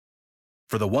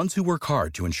For the ones who work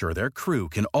hard to ensure their crew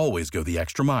can always go the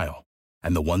extra mile,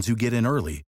 and the ones who get in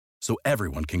early so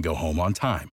everyone can go home on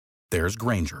time, there's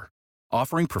Grainger,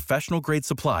 offering professional-grade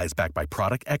supplies backed by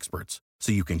product experts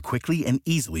so you can quickly and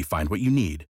easily find what you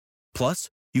need. Plus,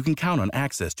 you can count on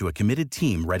access to a committed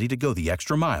team ready to go the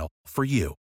extra mile for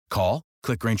you. Call,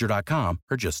 click Grainger.com,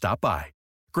 or just stop by.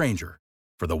 Grainger,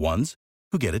 for the ones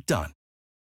who get it done.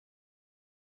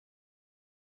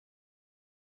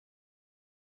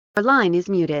 Your line is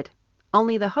muted.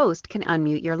 Only the host can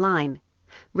unmute your line.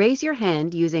 Raise your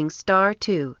hand using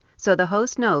 *2 so the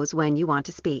host knows when you want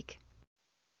to speak.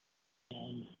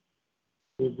 And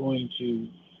we're going to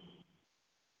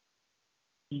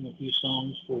sing a few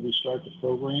songs before we start the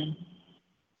program.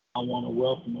 I want to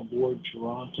welcome aboard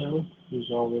Toronto,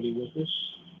 who's already with us,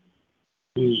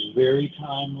 who's very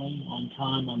timely, on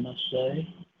time, I must say.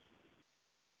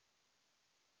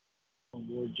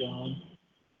 Welcome aboard, John.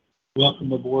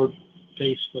 Welcome aboard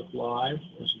Facebook Live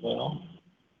as well.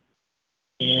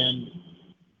 And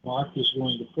Mark is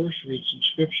going to first read some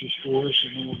scriptures for us,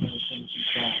 and then we're going to sing some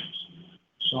songs.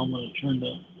 So I'm going to turn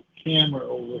the camera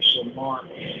over so Mark.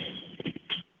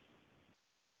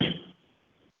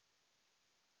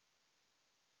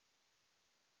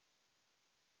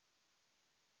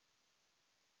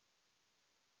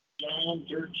 John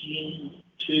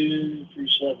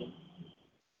 13:2-7.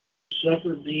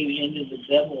 Supper being ended, the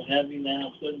devil having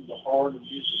now put in the heart of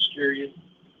Judas Iscariot,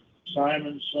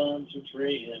 Simon's son, to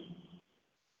betray him.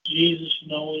 Jesus,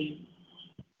 knowing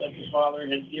that the Father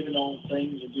had given all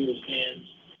things into his hands,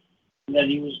 and that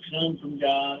he was come from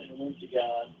God and went to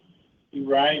God, he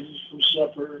rises from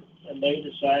supper and laid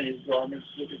aside his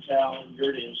garments, took a towel, and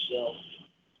girded himself.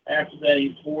 After that,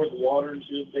 he poured the water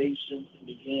into a basin and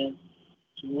began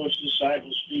to wash the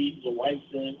disciples' feet, to wipe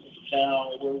them with the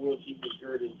towel wherewith he was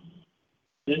girded.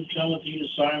 Then cometh he to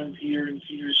Simon Peter, and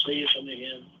Peter saith unto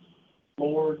him,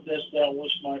 Lord, dost thou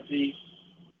wash my feet?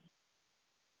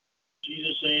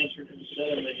 Jesus answered and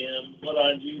said unto him, What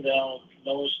I do thou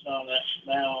knowest not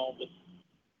now, but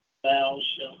thou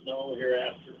shalt know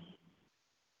hereafter.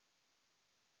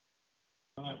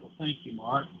 All right, well, thank you,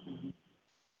 Mark.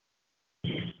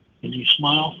 Can you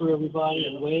smile for everybody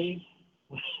and wave?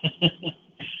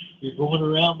 You're going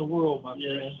around the world, my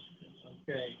friend.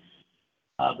 Okay.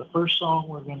 The first song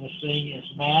we're going to sing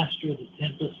is Master, the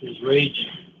Tempest is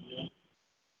Raging.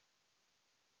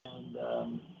 And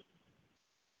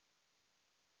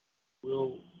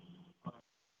we'll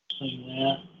sing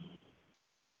that.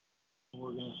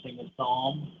 We're going to sing a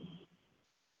psalm.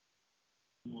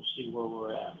 And we'll see where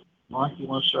we're at. Mark, you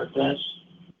want to start that?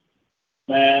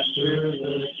 Master,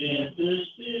 the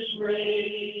tempest is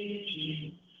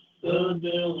raging. The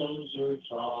billows are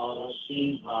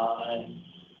tossing high.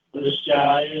 The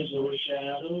sky is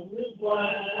overshadowed with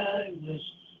blackness.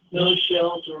 No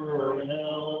shelter or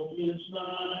help is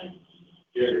nigh.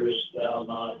 Carest thou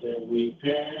not that we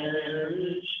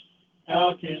perish?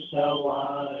 How canst thou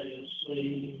lie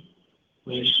asleep?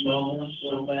 When smoke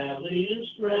so madly is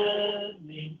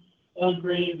threatening, a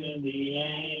grave in the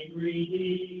angry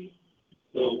deep.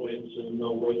 The winds and the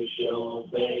waves shall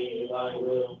obey thy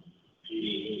will.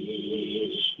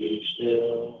 Peace, be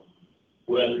still.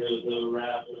 Whether the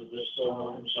wrath of the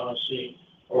storm shall see,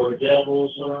 or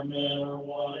devils or men or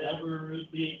whatever it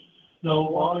be, no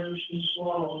waters can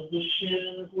swallow the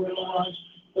ship where lies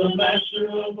the master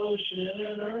of ocean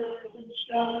and earth and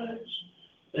skies.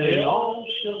 They all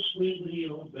shall sweetly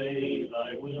obey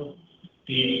thy will.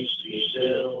 Peace, be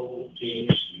still,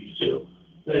 peace, be still.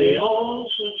 They all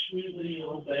shall sweetly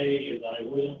obey thy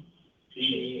will.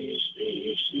 Peace,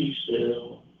 peace, be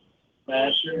still.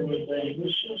 Master, with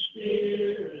anguish of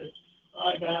spirit,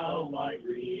 I bow my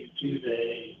grief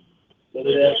today. The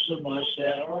depths of my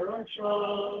sad heart are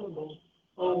troubled.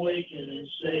 Awaken and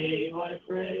save, I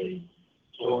pray.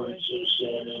 Torrents of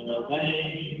sin and of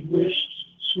anguish,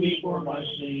 sweep for my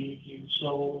sinking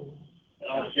soul.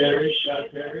 I perish,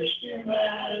 dear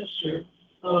Master.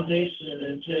 Oh, hasten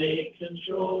and take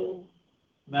control.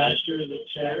 Master, the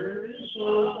terror is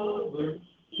over.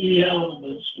 The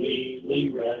elements sweetly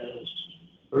rest.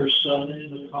 Her sun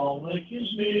in the calm lake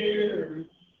is near,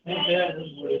 and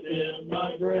heaven's within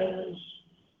my breast.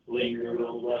 Linger,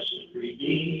 O blessed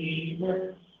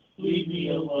Redeemer, leave me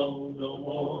alone no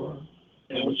more.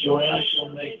 And with joy I shall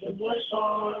make the blessed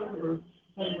harbor,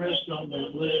 and rest on the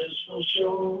blissful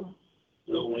shore.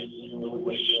 The winds and the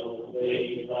waves shall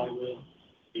obey thy will.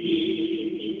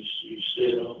 Peace, be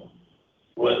still.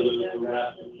 Whether the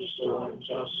wrath of the storm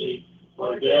shall see,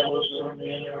 or devils or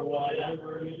men or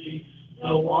whatever it be,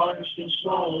 no waters can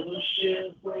swallow the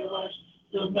ship where lies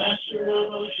the master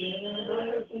of ocean and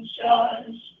earth and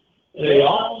skies. They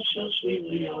all shall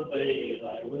sweetly obey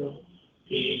thy will.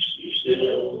 Peace be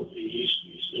still, peace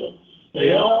be still.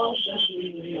 They all shall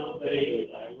sweetly obey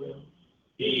thy will.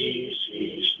 Peace,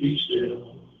 peace be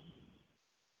still.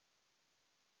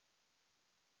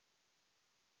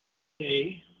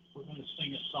 Okay, we're going to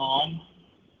sing a song.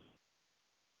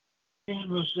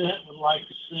 And Rosette would like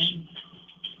to sing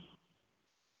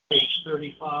page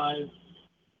 35,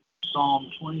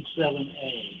 Psalm 27a.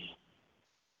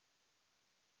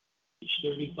 Page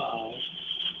 35,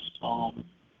 Psalm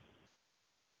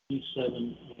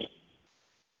 27a.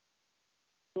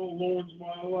 The Lord's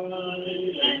my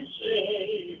light and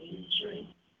saving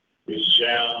strength, which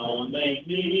shall make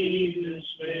me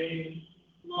dismay.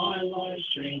 My life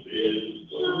strength is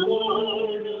the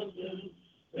Lord of them,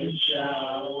 and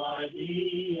shall I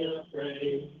be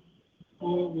afraid?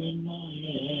 For when my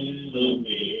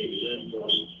enemies and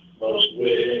most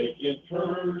wicked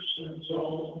persons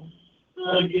all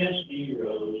against me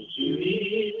rose to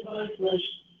eat my flesh,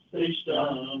 they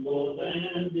stumbled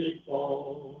and did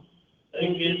fall.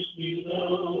 Against me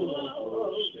though a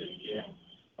host encamp,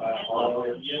 my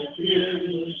heart yet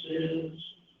fearless is.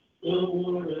 The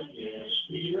war against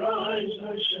me rise,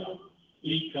 I shall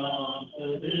be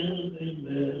confident in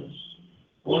this.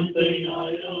 One thing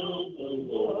I of the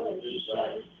Lord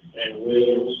desire, and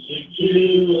will seek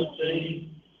to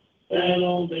obtain, that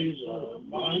all days of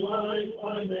my life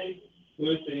I may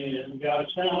within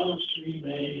God's house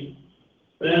remain,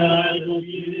 that I the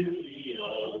beauty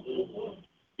of the Lord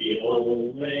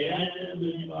behold may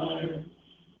and admire,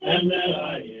 and that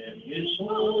I in his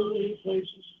holy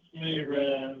places may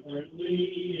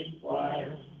reverently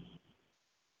inquire.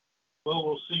 Well,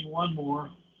 we'll sing one more,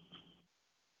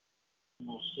 and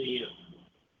we'll see if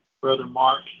Brother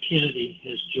Mark Kennedy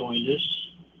has joined us.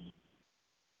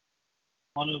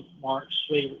 One of Mark's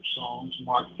favorite songs,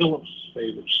 Mark Phillips'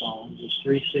 favorite songs, is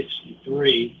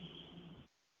 363.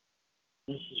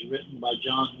 This is written by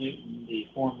John Newton, the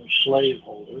former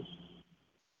slaveholder.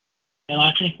 And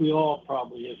I think we all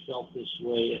probably have felt this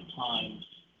way at times,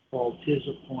 called "'Tis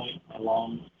a Point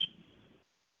Along."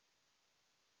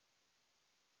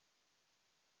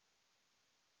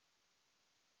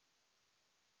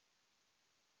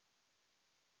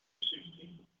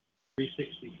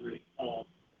 363.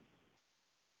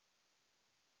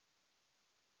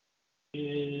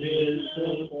 Is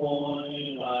the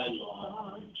point I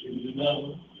long to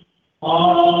know,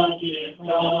 what it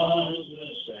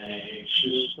causes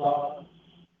anxious thought?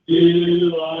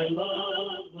 Do I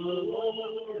love the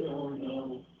Lord or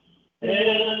no?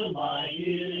 Am I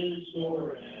his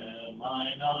or am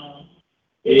I not?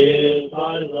 If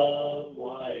I love,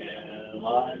 why am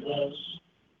I thus?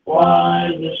 Why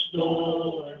the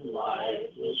stolen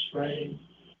lifeless frame?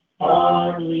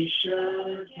 Hardly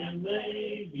sure can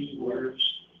they be worse,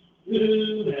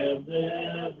 who have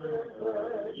never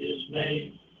heard his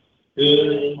name.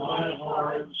 Could my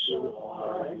heart so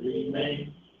hard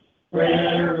remain,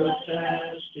 prayer a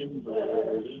task and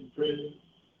burden free?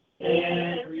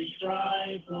 Every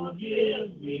trifle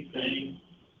give me pain,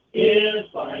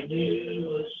 if I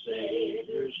knew a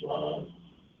Savior's love.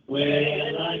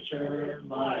 When I turn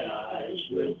my eyes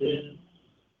within,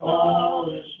 all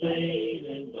is vain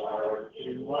and dark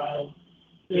and wild,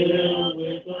 filled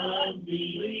with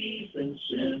unbelief and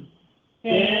sin.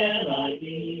 Can I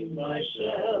deem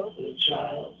myself a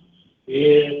child,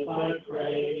 if I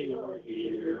pray or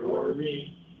hear or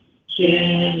read?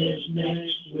 Sin is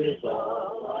mixed with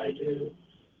all I do.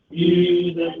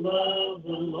 You that love the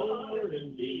Lord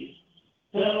indeed,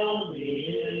 tell me,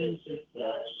 is it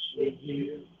thus with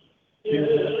you?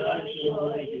 Should I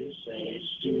joy his saints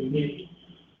to me?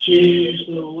 Choose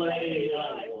the way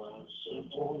I once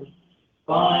abhorred.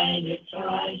 Find at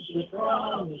times the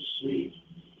promise sweet.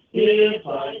 If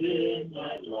I did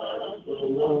not love the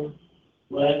Lord,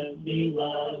 let me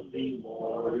love thee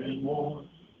more and more.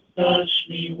 Touch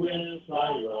me with thy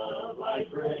love, I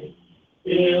pray.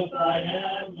 If I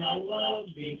have not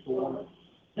loved before,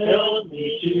 help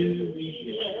me to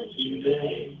begin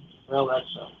today. Well, that's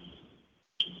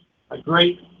a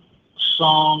great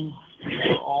song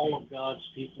for all of God's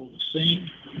people to sing.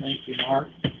 Thank you, Mark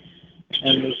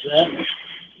and Rosette,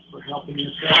 for helping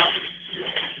us out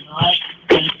tonight.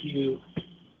 Thank you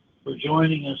for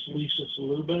joining us, Lisa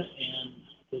Saluba and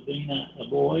Davina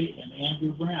Aboy and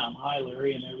Andrew Brown. Hi,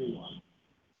 Larry and everyone.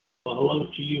 Well, hello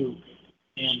to you,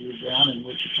 Andrew Brown in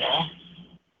Wichita.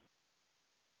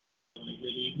 Good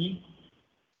evening.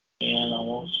 And I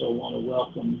also want to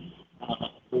welcome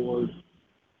aboard,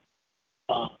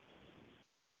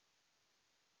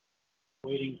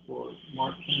 waiting for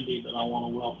Mark Kennedy, but I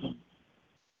want to welcome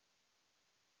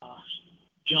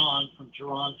John from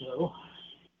Toronto.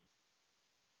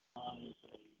 John is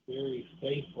a very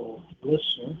faithful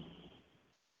listener.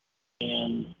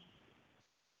 And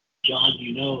John,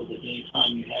 you know that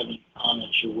anytime you have any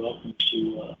comments, you're welcome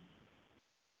to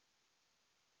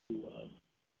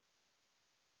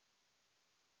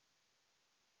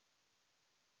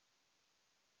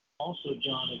also,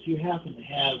 John, if you happen to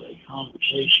have a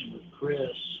conversation with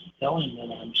Chris, tell him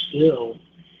that I'm still,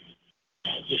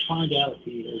 just find out if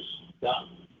he has got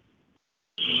me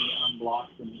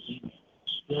unblocked from his email.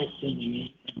 Still sending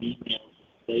me emails on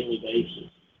a daily basis.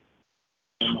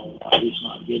 I don't know why he's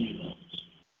not getting those.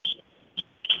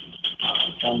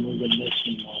 Tell him we've been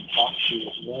listening on TalkShoe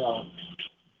as well.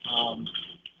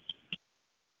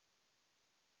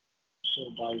 So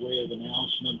by way of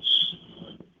announcements,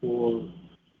 before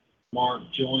Mark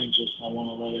joins us, I want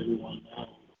to let everyone know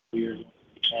we are going to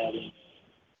be having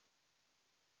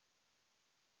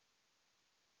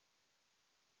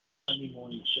Sunday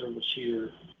morning service here,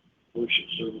 worship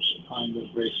service at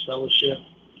Pineville Grace Fellowship,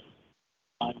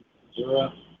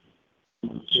 Missouri,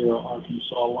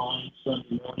 Arkansas line,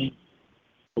 Sunday morning.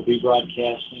 We'll be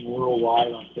broadcasting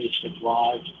worldwide on Facebook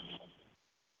Live.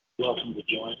 Welcome to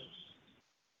join us.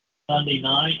 Sunday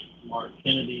night, Mark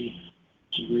Kennedy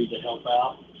has agreed to help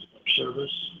out with our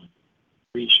service,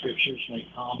 read scriptures,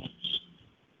 make comments.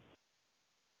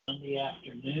 Sunday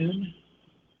afternoon,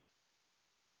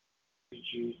 I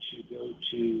encourage you to go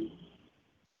to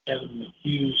Kevin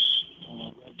McHugh's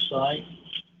website,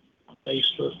 on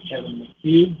Facebook, Kevin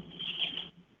McHugh,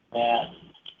 at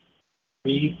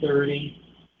 3:30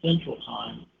 Central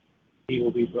Time. He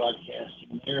will be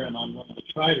broadcasting there, and I'm going to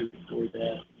try to record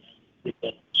that and get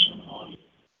that on audio.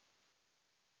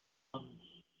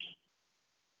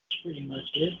 That's pretty much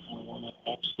it. I want to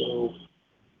also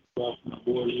welcome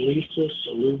aboard Lisa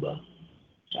Saluba,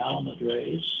 Al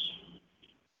Madres,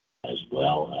 as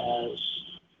well as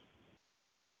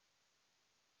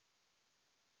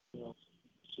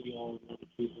see all the other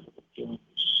people that have joined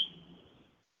us.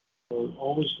 We're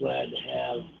always glad to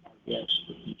have our guests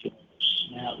that can join us.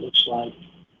 Now it looks like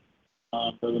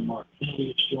Brother Mark Kennedy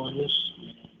has joined us.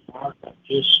 And Mark, I've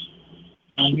just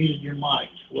unmuted your mic.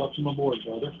 Welcome aboard,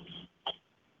 brother.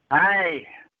 Hi.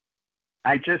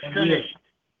 I just finished.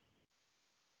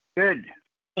 Good.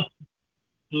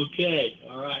 Okay.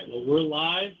 All right. Well, we're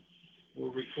live.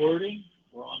 We're recording.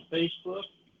 We're on Facebook.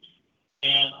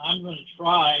 And I'm going to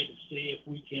try to see if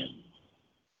we can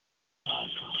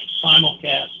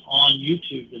simulcast on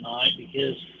YouTube tonight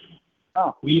because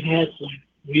we've had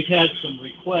some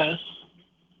requests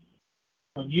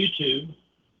from YouTube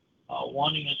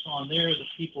wanting us on there. The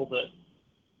people that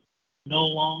no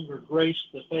longer grace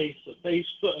the face of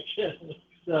Facebook.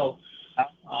 So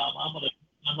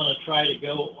I'm gonna try to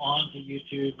go on to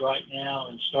YouTube right now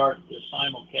and start the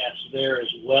simulcast there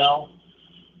as well.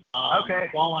 Okay.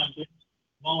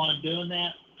 While I'm doing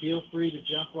that, feel free to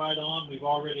jump right on. We've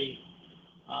already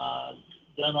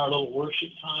done our little worship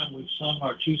time. We've sung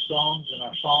our 2 songs and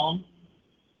our psalm.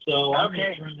 So I'm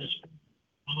going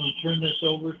to turn this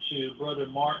over to Brother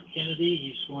Mark Kennedy.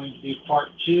 He's going to do part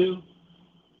 2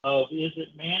 of Is It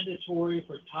Mandatory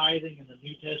for Tithing in the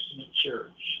New Testament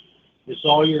Church? It's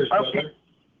all yours, brother.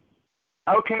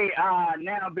 Okay,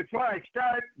 now before I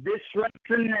start, this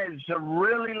lesson is a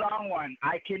really long one.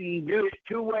 I can do it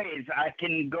 2 ways. I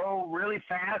can go really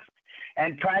fast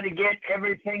and try to get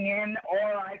everything in,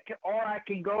 or I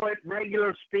can go at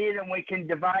regular speed and we can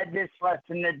divide this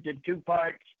lesson into 2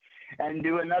 parts and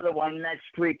do another one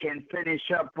next week and finish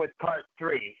up with part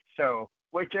 3. So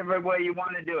whichever way you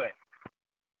want to do it.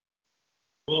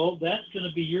 Well, that's going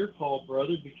to be your call,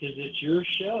 brother, because it's your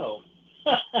show.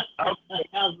 Okay.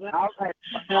 How's that? All right.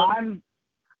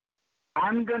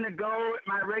 I'm going to go at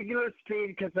my regular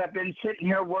speed because I've been sitting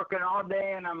here working all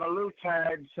day and I'm a little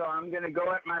tired. So I'm going to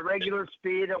go at my regular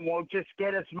speed and we'll just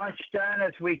get as much done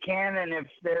as we can. And if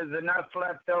there's enough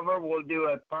left over, we'll do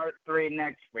a part 3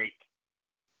 next week.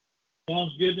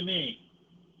 Sounds good to me.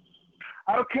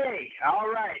 Okay. All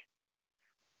right.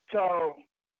 So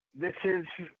this is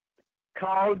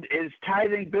called Is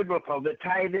Tithing Biblical? The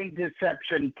Tithing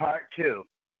Deception, Part 2.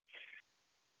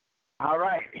 All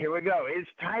right, here we go. Is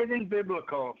tithing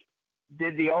biblical?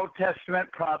 Did the Old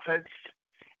Testament prophets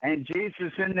and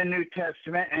Jesus in the New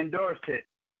Testament endorse it?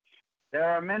 There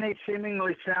are many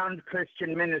seemingly sound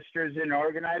Christian ministers in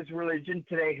organized religion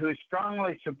today who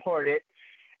strongly support it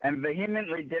and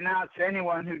vehemently denounce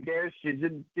anyone who dares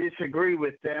to disagree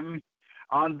with them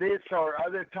on this or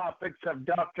other topics of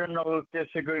doctrinal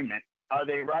disagreement. Are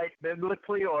they right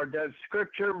biblically, or does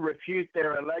Scripture refute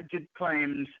their alleged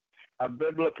claims of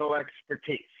biblical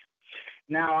expertise?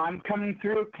 Now, I'm coming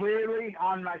through clearly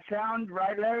on my sound,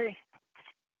 right, Larry?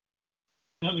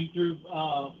 Coming through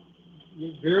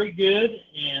very good.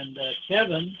 And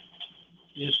Kevin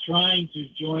is trying to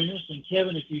join us. And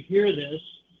Kevin, if you hear this,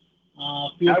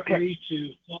 feel Okay. free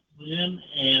to call in,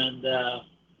 and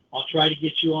I'll try to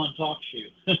get you on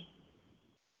TalkShoe.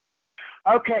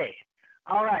 Okay.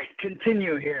 All right.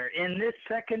 Continue here. In this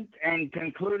second and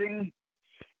concluding,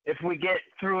 if we get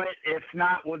through it, if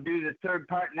not, we'll do the third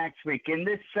part next week. In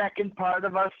this second part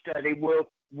of our study,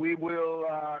 we will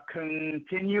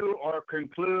continue or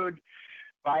conclude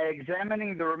by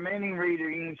examining the remaining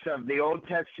readings of the Old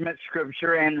Testament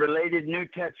scripture and related New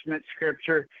Testament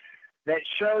scripture that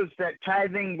shows that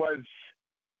tithing was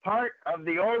part of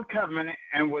the Old Covenant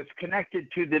and was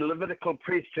connected to the Levitical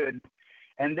priesthood,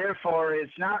 and therefore is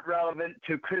not relevant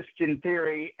to Christian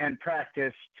theory and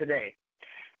practice today.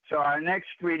 So our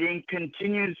next reading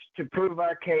continues to prove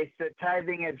our case that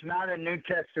tithing is not a New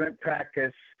Testament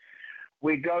practice.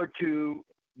 We go to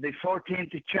the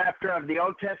 14th chapter of the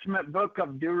Old Testament book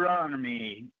of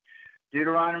Deuteronomy.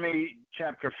 Deuteronomy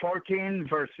chapter 14,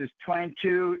 verses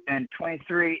 22 and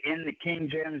 23 in the King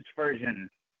James Version.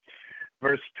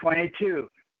 Verse 22,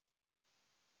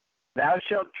 Thou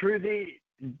shalt truly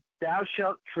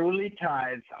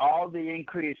tithe all the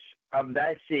increase of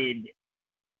thy seed,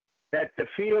 that the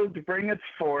field bringeth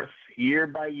forth year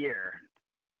by year.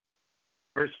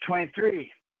 Verse 23,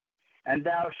 And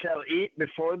thou shalt eat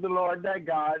before the Lord thy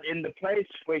God in the place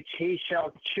which he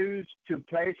shall choose to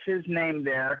place his name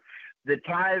there, the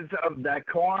tithes of thy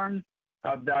corn,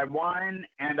 of thy wine,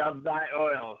 and of thy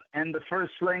oil, and the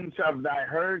firstlings of thy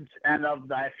herds and of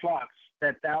thy flocks,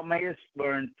 that thou mayest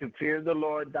learn to fear the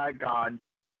Lord thy God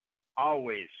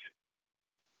always.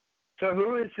 So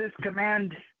who is this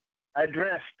command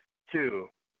addressed to?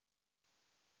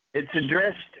 It's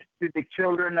addressed to the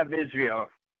children of Israel.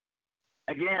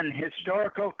 Again,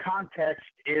 historical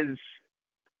context is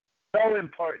so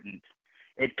important.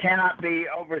 It cannot be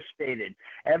overstated.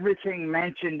 Everything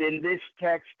mentioned in this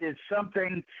text is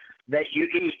something that you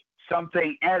eat,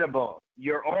 something edible.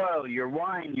 Your oil, your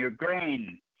wine, your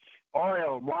grain.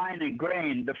 Oil, wine, and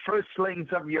grain, the firstlings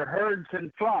of your herds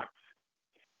and flocks.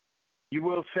 You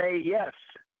will say yes,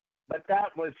 but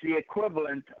that was the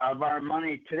equivalent of our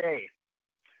money today.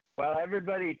 Well,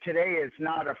 everybody today is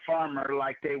not a farmer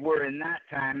like they were in that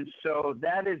time, so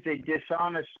that is a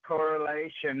dishonest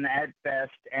correlation at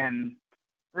best and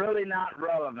really not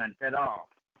relevant at all.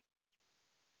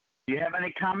 Do you have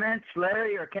any comments,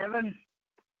 Larry or Kevin?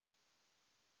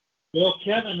 Well,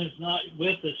 Kevin is not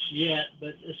with us yet,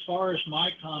 but as far as my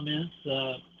comments,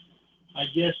 I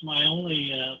guess my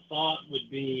only thought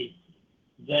would be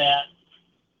that,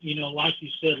 like you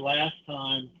said last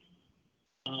time,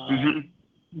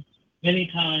 many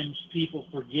times people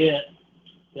forget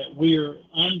that we're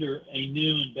under a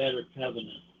new and better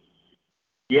covenant.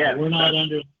 Yes. We're not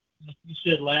under, like you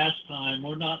said last time,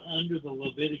 we're not under the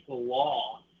Levitical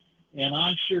law, and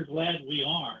I'm sure glad we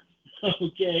aren't.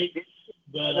 Okay,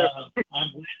 but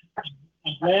I'm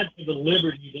glad for the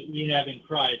liberty that we have in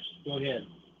Christ. Go ahead.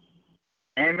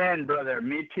 Amen, brother.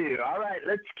 Me too. All right,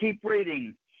 let's keep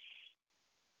reading.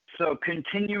 So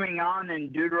continuing on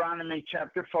in Deuteronomy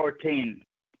chapter 14.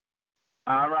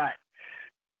 All right,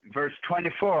 verse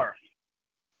 24.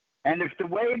 And if the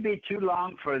way be too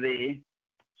long for thee,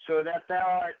 so that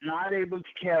thou art not able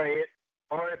to carry it,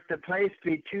 or if the place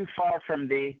be too far from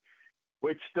thee,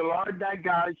 which the Lord thy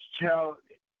God shall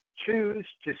choose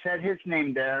to set his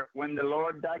name there, when the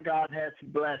Lord thy God hath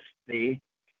blessed thee.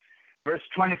 Verse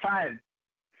 25.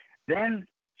 Then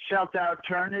shalt thou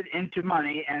turn it into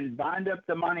money, and bind up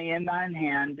the money in thine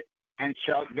hand, and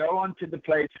shalt go unto the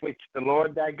place which the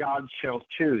Lord thy God shall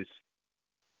choose.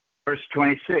 Verse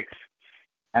 26.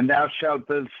 And thou shalt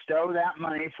bestow that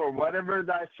money for whatever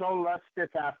thy soul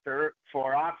lusteth after,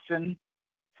 for oxen,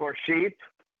 for sheep,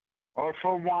 or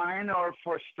for wine, or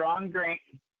for strong drink.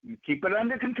 Keep it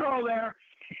under control there.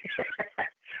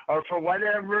 Or for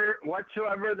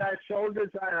whatsoever thy soul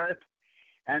desireth,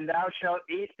 and thou shalt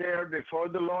eat there before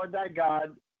the Lord thy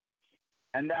God,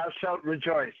 and thou shalt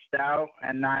rejoice, thou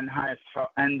and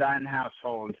thine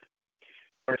household.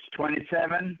 Verse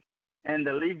 27, and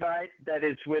the Levite that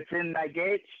is within thy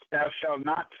gates, thou shalt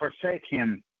not forsake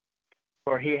him,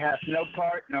 for he hath no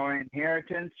part nor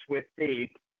inheritance with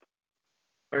thee.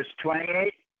 Verse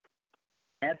 28,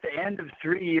 at the end of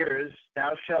 3 years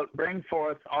thou shalt bring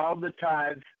forth all the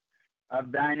tithes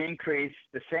of thine increase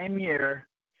the same year,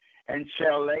 and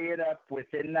shall lay it up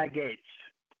within thy gates.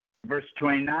 Verse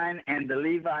 29, and the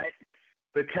Levite,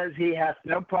 because he hath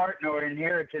no part nor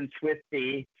inheritance with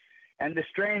thee, and the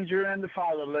stranger and the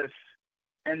fatherless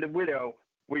and the widow,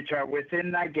 which are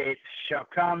within thy gates, shall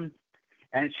come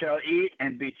and shall eat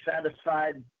and be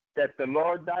satisfied that the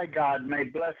Lord thy God may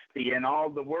bless thee in all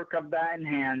the work of thine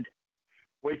hand,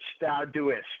 which thou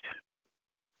doest.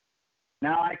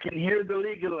 Now I can hear the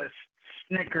legalists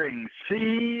snickering.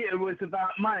 See, it was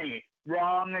about money.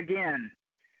 Wrong again.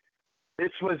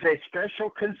 This was a special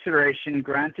consideration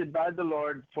granted by the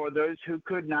Lord for those who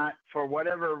could not, for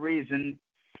whatever reason,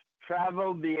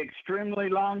 travel the extremely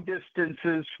long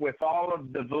distances with all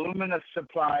of the voluminous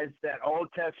supplies that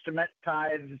Old Testament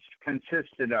tithes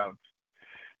consisted of.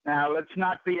 Now, let's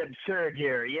not be absurd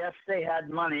here. Yes, they had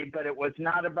money, but it was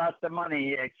not about the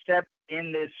money, except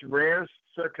in this rare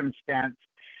circumstance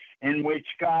in which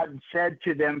God said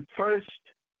to them to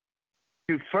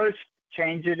first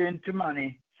change it into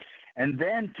money, and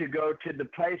then to go to the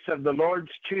place of the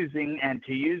Lord's choosing and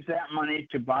to use that money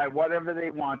to buy whatever they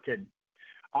wanted.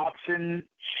 Oxen,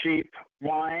 sheep,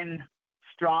 wine,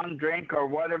 strong drink, or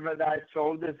whatever thy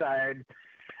soul desired.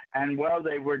 And well,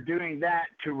 they were doing that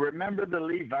to remember the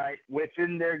Levite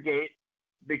within their gate,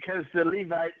 because the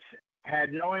Levites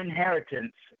had no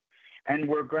inheritance and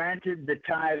were granted the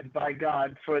tithe by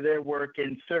God for their work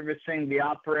in servicing the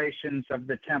operations of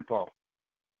the temple.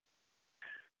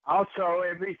 Also,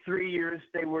 every 3 years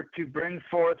they were to bring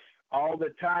forth all the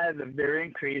tithe of their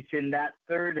increase in that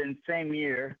third and same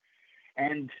year,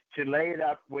 and to lay it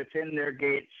up within their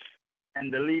gates.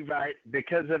 And the Levite,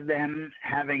 because of them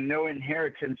having no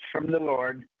inheritance from the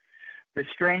Lord, the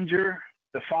stranger,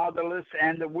 the fatherless,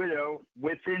 and the widow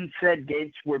within said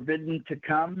gates were bidden to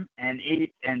come and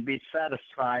eat and be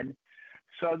satisfied,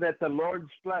 so that the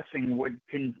Lord's blessing would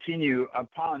continue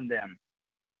upon them.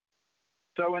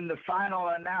 So in the final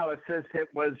analysis, it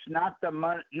was not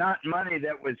money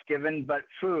that was given, but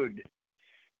food.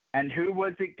 And who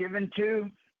was it given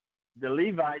to? The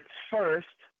Levites first,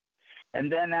 and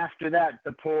then after that,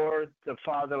 the poor, the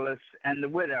fatherless, and the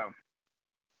widow.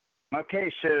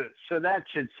 Okay, so that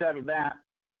should settle that.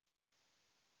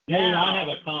 Hey, I have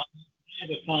a comment.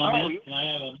 Oh, and I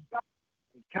have a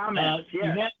comment.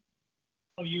 Yes.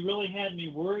 You really had me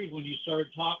worried when you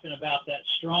started talking about that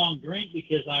strong drink,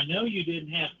 because I know you didn't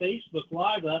have Facebook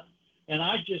Live up, and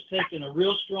I'd just taken a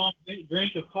real strong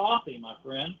drink of coffee, my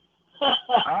friend.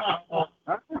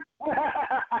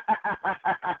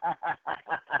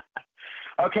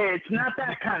 Okay, it's not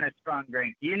that kind of strong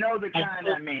drink. You know the kind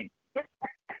I mean.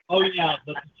 Oh, yeah,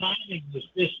 but the timing was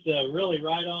just really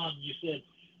right on. You said,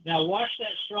 now watch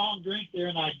that strong drink there,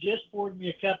 and I just poured me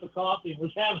a cup of coffee and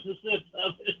was having a sip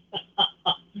of it.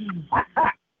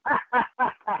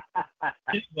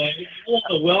 Anyway, I want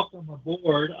to welcome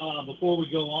aboard, before we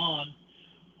go on,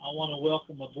 I want to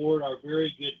welcome aboard our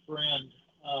very good friend,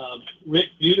 Rick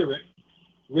Buterick.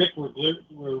 Rick,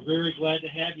 we're very glad to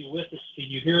have you with us. Can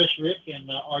you hear us, Rick? And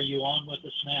are you on with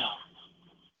us now?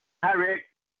 Hi, Rick.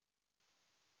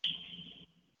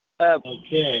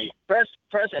 Okay.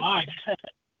 Present. Hi.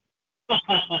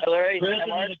 Larry.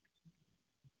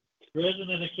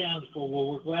 President accounted for.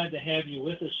 Well, we're glad to have you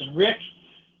with us. And Rick,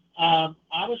 I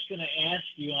was going to ask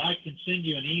you, and I can send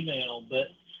you an email,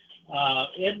 but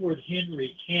Edward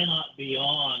Henry cannot be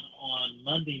on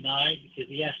Monday night because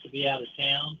he has to be out of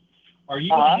town. Are you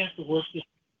going to have to work this?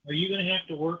 Are you going to have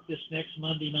to work this next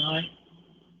Monday night?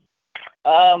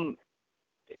 I'm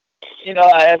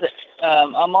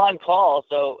on call,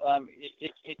 so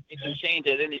it can change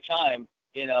at any time.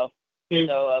 If,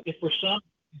 So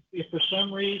if for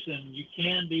some reason you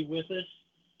can be with us,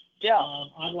 yeah.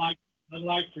 I'd like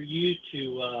for you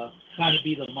to kind of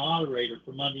be the moderator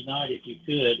for Monday night, if you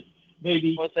could.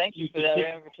 Maybe. Well, thank you for that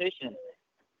invitation.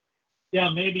 Yeah,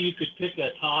 maybe you could pick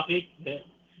a topic that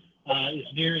is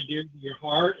near and dear to your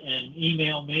heart and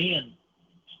email me, and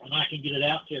I can get it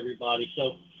out to everybody.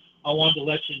 So I wanted to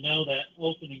let you know that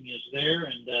opening is there,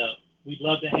 and we'd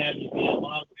love to have you be a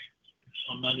moderator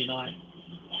on Monday night.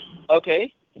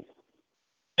 Okay.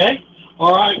 Okay.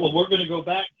 All right. Well, we're going to go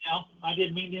back now. I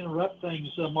didn't mean to interrupt things,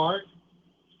 Mark,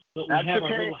 but we have our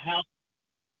little house.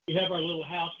 We have our little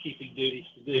housekeeping duties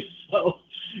to do. So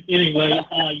anyway,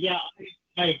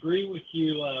 I agree with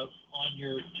you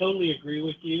totally agree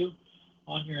with you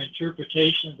on your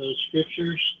interpretation of those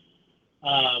scriptures.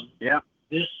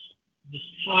 This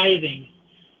tithing,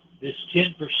 this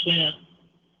 10%,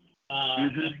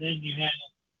 and then you have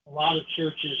a lot of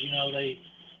churches,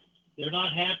 they're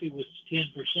not happy with 10%.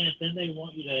 Then they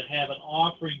want you to have an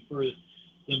offering for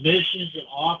the missions, an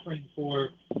offering for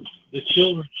the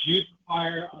children's youth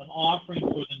choir, an offering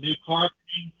for the new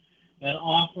carpeting, an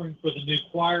offering for the new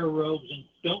choir robes, and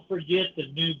don't forget the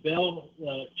new bell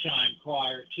chime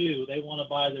choir too. They want to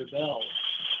buy their bells.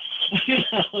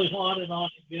 On and on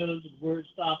it goes, and where it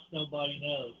stops, nobody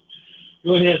knows.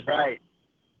 Go ahead, Brian.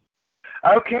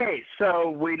 Right. Okay,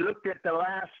 so we looked at the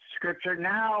last scripture.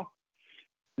 Now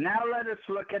let us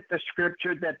look at the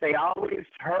scripture that they always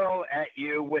hurl at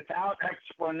you without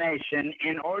explanation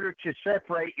in order to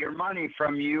separate your money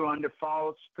from you under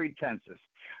false pretenses.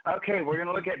 Okay, we're going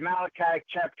to look at Malachi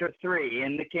chapter 3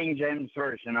 in the King James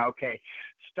Version. Okay,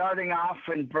 starting off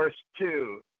in verse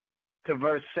 2 to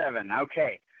verse 7.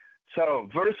 Okay, so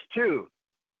verse 2.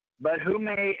 But who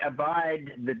may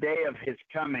abide the day of his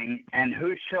coming, and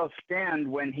who shall stand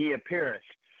when he appeareth?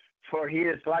 For he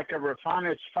is like a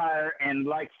refiner's fire and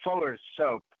like fuller's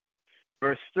soap.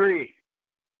 Verse 3,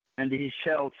 and he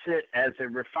shall sit as a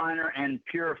refiner and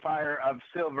purifier of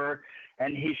silver,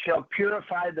 and he shall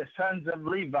purify the sons of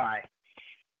Levi,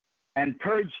 and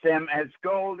purge them as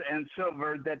gold and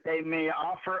silver, that they may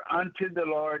offer unto the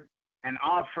Lord an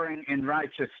offering in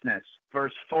righteousness.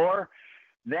 Verse 4,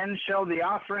 then shall the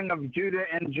offering of Judah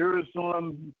and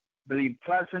Jerusalem be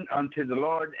pleasant unto the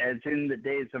Lord, as in the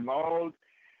days of old,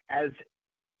 as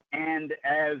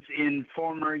in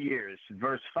former years.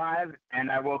 Verse 5,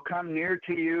 and I will come near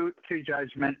to you to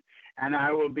judgment, and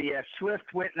I will be a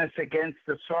swift witness against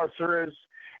the sorcerers,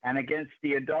 and against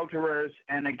the adulterers,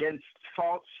 and against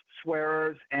false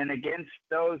swearers, and against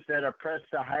those that oppress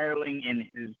the hireling in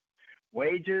his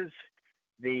wages,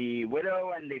 the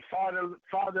widow and the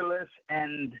fatherless,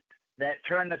 and that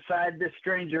turn aside the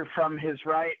stranger from his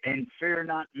right, and fear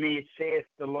not me, saith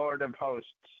the Lord of hosts.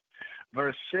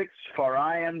 Verse 6, for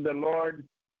I am the Lord,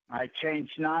 I change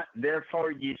not,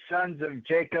 therefore ye sons of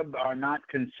Jacob are not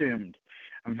consumed.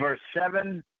 Verse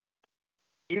 7,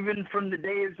 even from the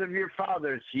days of your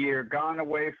fathers ye are gone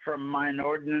away from mine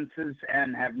ordinances,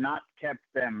 and have not kept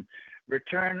them.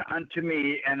 Return unto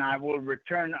me, and I will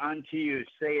return unto you,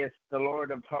 saith the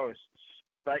Lord of hosts.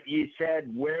 But ye said,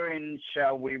 wherein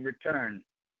shall we return?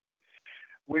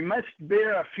 We must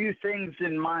bear a few things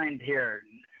in mind here.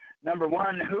 Number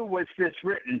one, who was this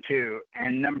written to?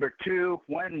 And number two,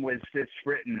 when was this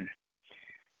written?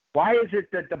 Why is it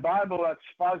that the Bible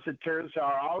expositors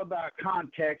are all about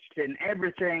context in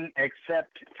everything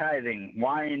except tithing?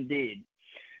 Why indeed?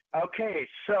 Okay,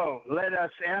 so let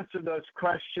us answer those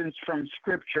questions from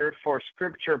Scripture, for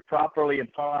Scripture properly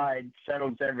applied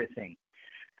settles everything.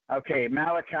 Okay,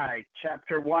 Malachi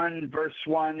chapter 1, verse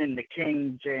 1 in the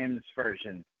King James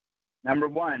Version. Number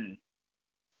 1,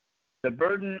 the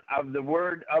burden of the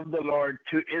word of the Lord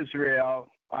to Israel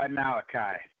by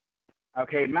Malachi.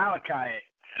 Okay, Malachi,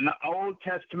 an Old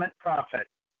Testament prophet.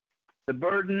 The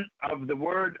burden of the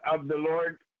word of the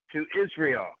Lord to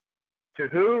Israel. To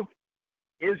who?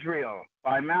 Israel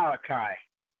by Malachi.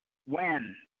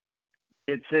 When?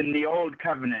 It's in the Old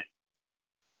Covenant.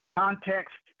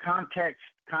 Context, context,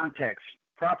 context.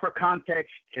 Proper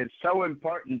context is so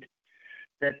important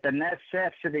that the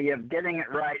necessity of getting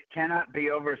it right cannot be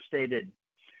overstated.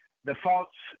 The false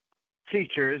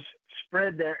teachers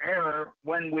spread their error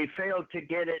when we fail to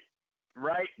get it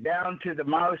right down to the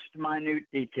most minute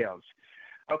details.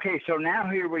 Okay, so now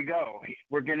here we go.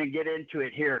 We're going to get into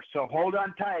it here. So hold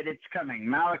on tight. It's coming.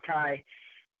 Malachi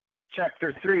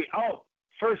chapter 3. Oh,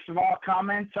 first of all,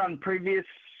 comments on previous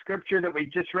scripture that we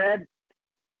just read?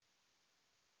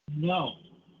 No.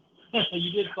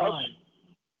 You did fine.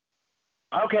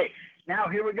 Okay, now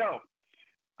here we go.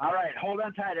 All right, hold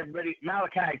on tight, everybody.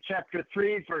 Malachi chapter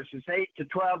 3, verses 8 to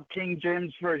 12, King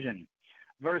James Version.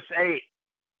 Verse 8,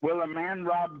 will a man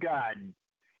rob God?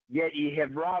 Yet ye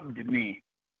have robbed me.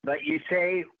 But ye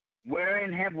say,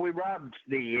 wherein have we robbed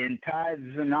thee? In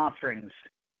tithes and offerings.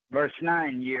 Verse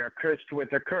 9, ye are cursed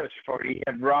with a curse, for ye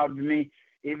have robbed me,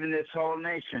 even this whole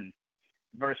nation.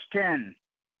 Verse 10,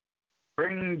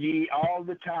 bring ye all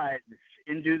the tithes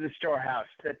into the storehouse,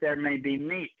 that there may be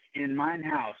meat in mine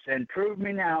house, and prove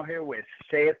me now herewith,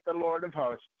 saith the Lord of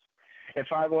hosts, if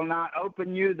I will not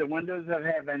open you the windows of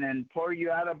heaven and pour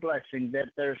you out a blessing, that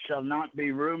there shall not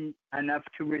be room enough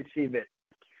to receive it.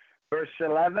 Verse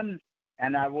 11,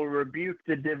 and I will rebuke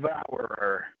the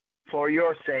devourer for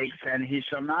your sakes, and he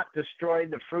shall not destroy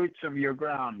the fruits of your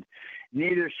ground,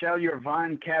 neither shall your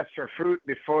vine cast her fruit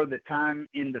before the time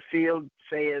in the field,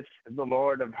 saith the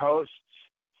Lord of hosts.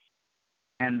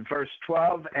 And verse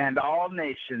 12, and all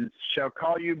nations shall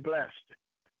call you blessed,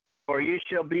 for you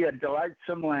shall be a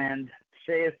delightsome land,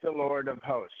 saith the Lord of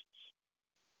hosts.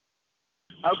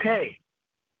 Okay.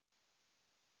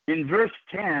 In verse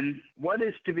 10, what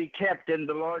is to be kept in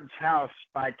the Lord's house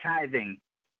by tithing?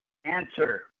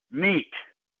 Answer, meat.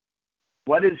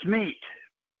 What is meat?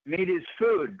 Meat is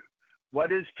food.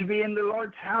 What is to be in the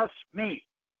Lord's house? Meat.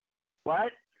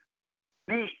 What?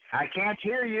 Meat. I can't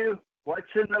hear you. What's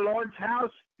in the Lord's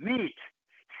house? Meat.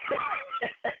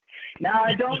 Now,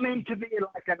 I don't mean to be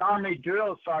like an army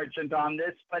drill sergeant on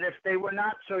this, but if they were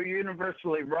not so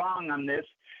universally wrong on this,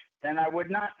 then I would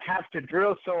not have to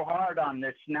drill so hard on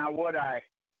this now, would I?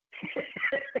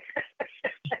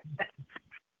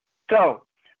 So,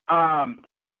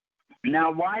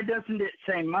 now why doesn't it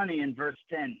say money in verse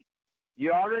 10?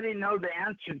 You already know the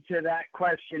answer to that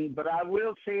question, but I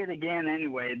will say it again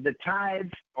anyway. The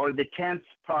tithe or the tenth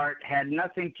part had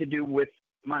nothing to do with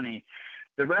money.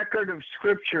 The record of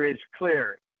Scripture is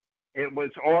clear. It was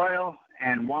oil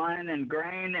and wine and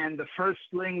grain and the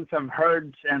firstlings of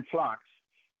herds and flocks.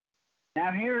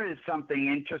 Now here is something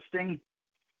interesting.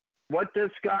 What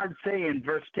does God say in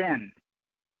verse 10?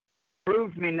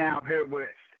 Prove me now herewith.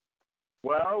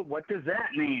 Well, what does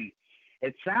that mean?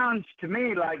 It sounds to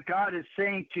me like God is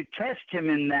saying to test him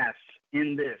in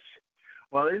this.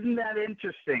 Well, isn't that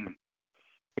interesting?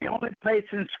 The only place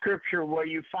in Scripture where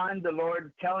you find the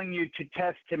Lord telling you to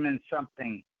test him in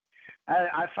something.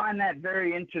 I find that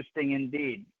very interesting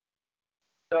indeed.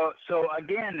 So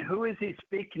again, who is he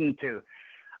speaking to?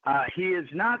 He is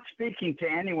not speaking to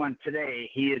anyone today.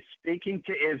 He is speaking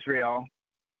to Israel.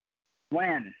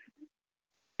 When?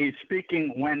 He's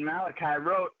speaking when Malachi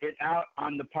wrote it out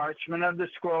on the parchment of the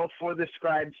scroll for the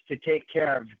scribes to take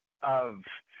care of.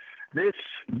 This,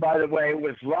 by the way,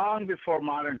 was long before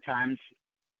modern times.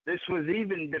 This was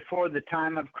even before the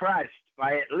time of Christ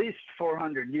by at least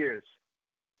 400 years.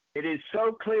 It is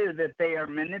so clear that they are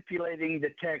manipulating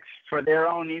the text for their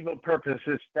own evil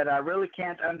purposes that I really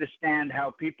can't understand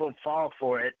how people fall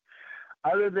for it,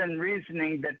 other than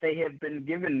reasoning that they have been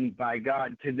given by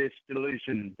God to this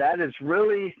delusion. That is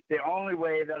really the only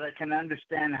way that I can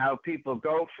understand how people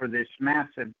go for this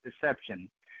massive deception.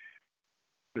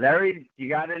 Larry, you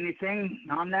got anything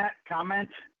on that comment?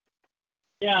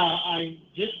 Yeah, I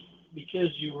just because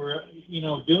you were,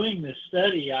 doing this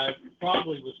study, I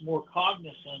probably was more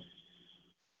cognizant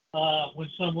when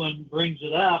someone brings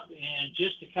it up. And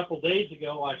just a couple days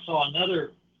ago, I saw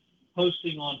another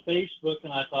posting on Facebook,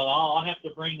 and I thought, I'll have to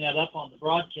bring that up on the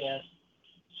broadcast.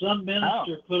 Some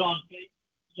minister put on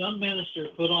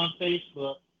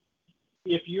Facebook,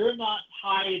 if you're not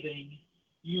tithing,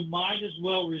 you might as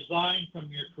well resign from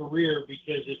your career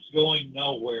because it's going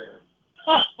nowhere.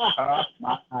 Oh,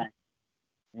 my.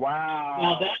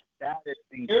 Wow. Now that is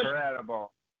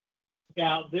incredible.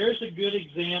 Now, there's a good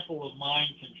example of mind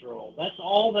control. That's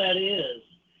all that is.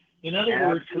 In other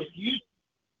words, if you...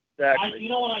 Exactly.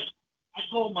 I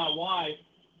told my wife,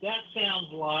 that sounds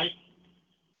like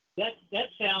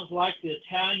the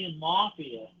Italian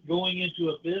mafia going into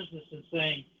a business and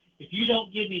saying, if you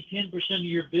don't give me 10% of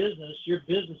your business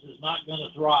is not going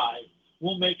to thrive.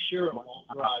 We'll make sure it won't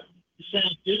thrive. It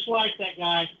sounds just like that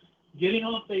guy getting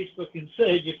on Facebook and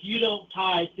saying, if you don't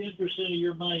tithe 10% of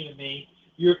your money to me,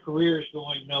 your career is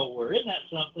going nowhere. Isn't that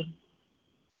something?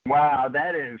 Wow,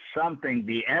 that is something.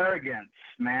 The arrogance,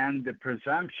 man, the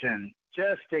presumption,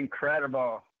 just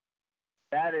incredible.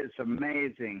 That is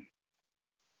amazing.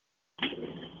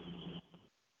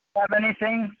 Have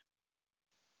anything?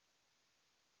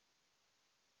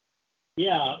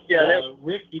 Yeah.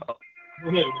 Rick, go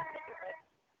ahead.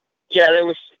 Yeah, there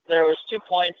was 2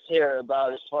 points here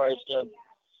about as far as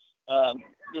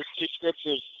these 2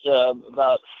 scriptures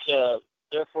about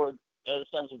therefore the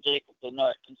sons of Jacob are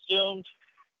not consumed,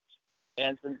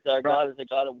 and since our God is a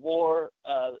God of war,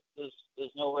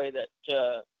 there's no way that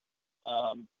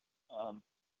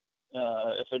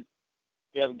if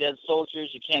you have dead soldiers,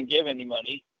 you can't give any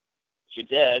money if you're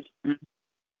dead,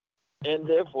 and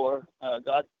therefore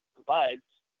God provides.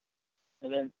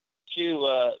 And then 2,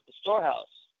 the storehouse,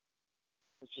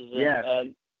 which is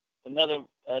another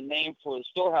name for the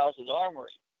storehouse is armory.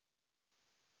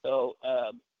 So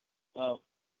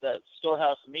that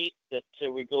storehouse meat that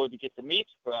we go to get the meat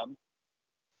from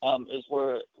is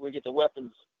where we get the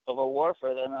weapons of our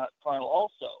warfare. They're not carnal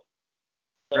also.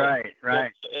 So, right.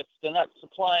 So if they're not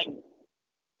supplying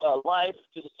life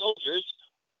to the soldiers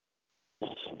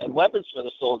and weapons for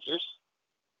the soldiers,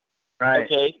 right?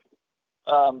 Okay,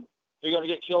 you're going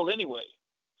to get killed anyway.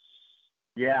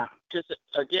 Yeah. Because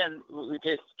again,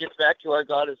 it gets back to our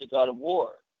God is a God of war.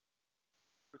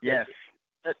 Yes.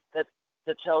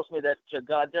 That tells me that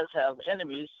God does have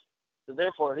enemies, so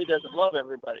therefore He doesn't love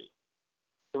everybody.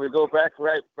 So we go back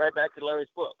right back to Larry's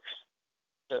book.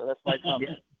 So that's my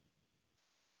comment.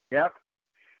 Yep.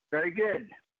 Very good.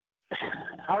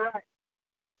 All right.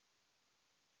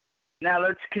 Now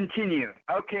let's continue.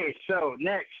 Okay, so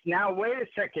next. Now wait a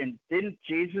second. Didn't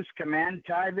Jesus command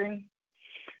tithing?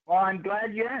 Well, I'm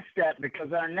glad you asked that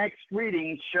because our next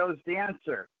reading shows the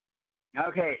answer.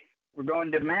 Okay, we're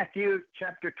going to Matthew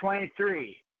chapter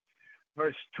 23,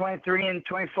 verse 23 and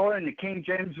 24 in the King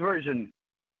James Version.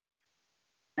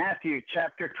 Matthew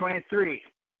chapter 23.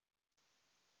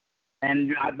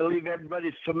 And I believe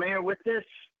everybody's familiar with this.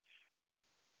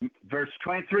 Verse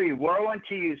 23, woe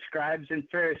unto you, scribes and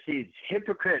Pharisees,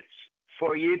 hypocrites,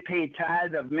 for ye pay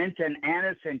tithe of mint and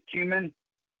anise and cumin,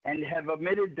 and have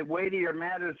omitted the weightier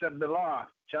matters of the law,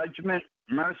 judgment,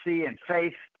 mercy, and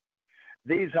faith.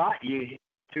 These ought ye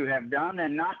to have done,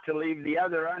 and not to leave the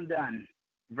other undone.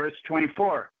 Verse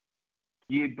 24,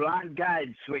 ye blind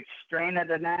guides, which strain at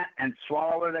a gnat and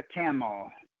swallow at a camel.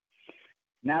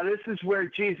 Now this is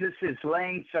where Jesus is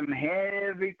laying some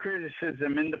heavy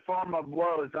criticism in the form of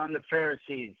woes on the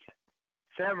Pharisees.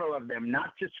 Several of them,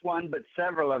 not just one, but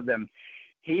several of them.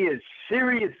 He is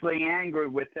seriously angry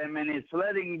with them and is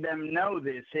letting them know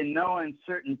this in no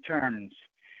uncertain terms.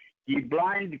 Ye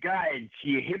blind guides,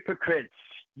 ye hypocrites,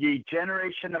 ye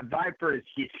generation of vipers,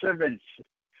 ye servants.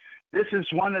 This is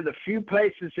one of the few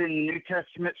places in New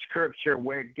Testament scripture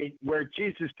where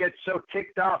Jesus gets so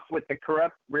ticked off with the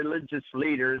corrupt religious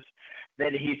leaders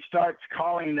that he starts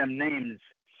calling them names.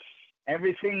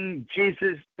 Everything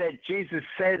that Jesus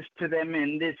says to them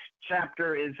in this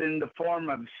chapter is in the form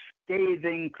of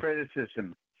scathing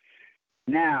criticism.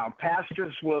 Now,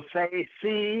 pastors will say,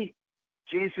 see,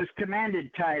 Jesus commanded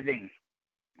tithing.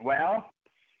 Well,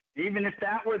 even if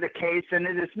that were the case, and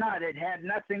it is not, it had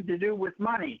nothing to do with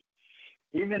money.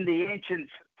 Even the ancient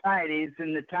societies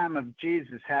in the time of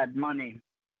Jesus had money.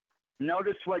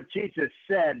 Notice what Jesus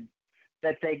said,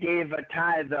 that they gave a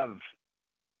tithe of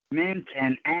mint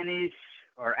and anise,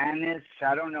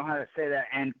 I don't know how to say that,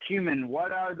 and cumin.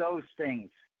 What are those things?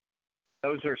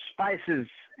 Those are spices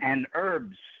and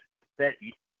herbs that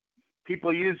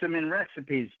people use them in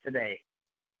recipes today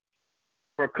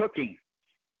for cooking.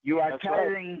 You are That's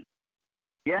tithing. Right.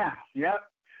 Yeah, yep.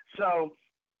 So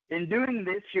in doing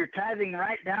this, you're tithing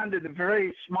right down to the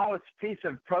very smallest piece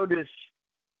of produce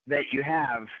that you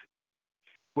have,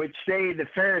 which the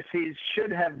Pharisees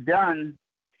should have done,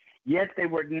 yet they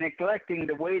were neglecting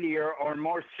the weightier or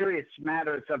more serious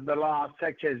matters of the law,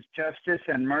 such as justice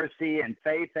and mercy and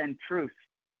faith and truth.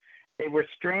 They were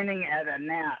straining at a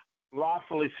gnat,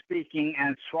 lawfully speaking,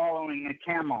 and swallowing a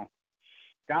camel.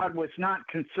 God was not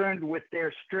concerned with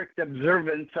their strict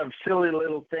observance of silly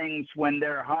little things when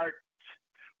their hearts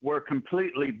were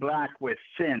completely black with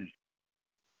sin.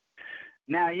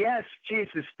 Now, yes,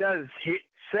 Jesus does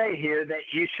say here that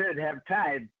you should have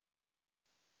tithed.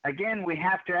 Again, we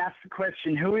have to ask the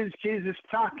question, who is Jesus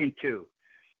talking to?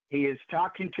 He is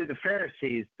talking to the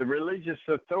Pharisees, the religious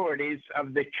authorities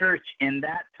of the church in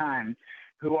that time,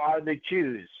 who are the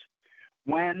Jews.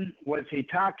 When was he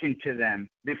talking to them?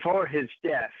 Before his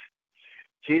death.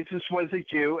 Jesus was a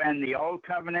Jew, and the old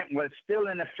covenant was still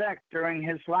in effect during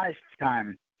his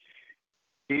lifetime.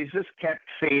 Jesus kept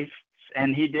feasts,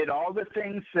 and he did all the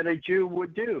things that a Jew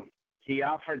would do. He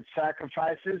offered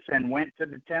sacrifices and went to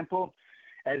the temple,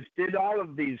 as did all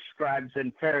of these scribes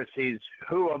and Pharisees,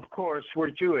 who, of course, were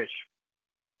Jewish.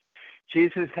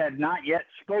 Jesus had not yet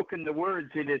spoken the words,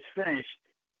 "It is finished."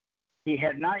 He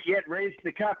had not yet raised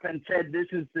the cup and said, "This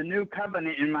is the new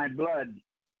covenant in my blood."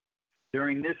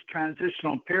 During this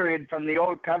transitional period from the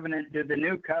old covenant to the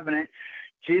new covenant,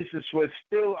 Jesus was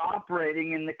still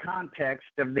operating in the context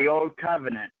of the old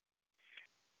covenant.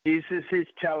 Jesus is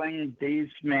telling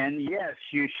these men, yes,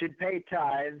 you should pay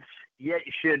tithes, yet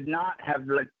you should not have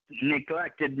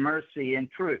neglected mercy and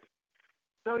truth.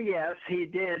 So yes, he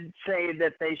did say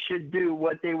that they should do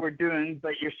what they were doing,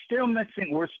 but we're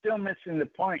still missing the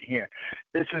point here.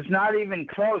 This is not even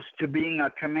close to being a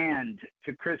command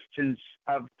to Christians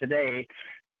of today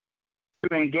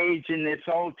to engage in this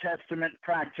Old Testament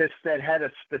practice that had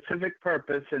a specific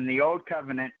purpose in the Old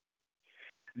Covenant,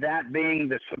 that being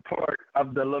the support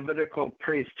of the Levitical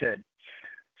priesthood.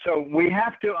 So we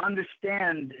have to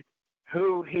understand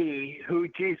who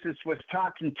Jesus was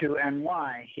talking to and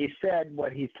why he said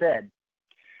what he said.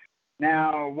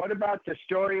 Now, what about the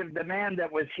story of the man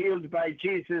that was healed by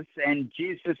Jesus, and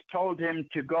Jesus told him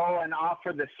to go and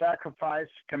offer the sacrifice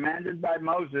commanded by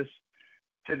Moses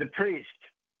to the priest?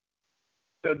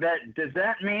 So does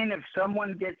that mean if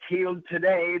someone gets healed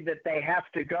today that they have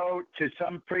to go to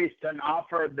some priest and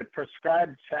offer the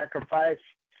prescribed sacrifice,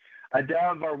 a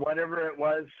dove or whatever it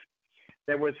was?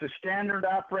 There was a standard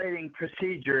operating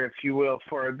procedure, if you will,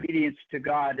 for obedience to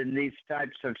God in these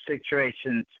types of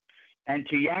situations. And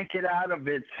to yank it out of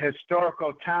its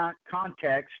historical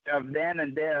context of then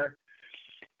and there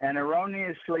and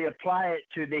erroneously apply it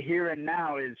to the here and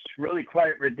now is really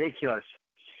quite ridiculous.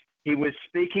 He was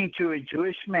speaking to a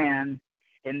Jewish man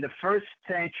in the first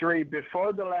century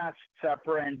before the Last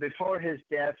Supper and before his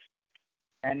death,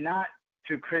 and not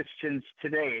to Christians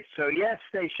today. So yes,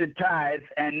 they should tithe,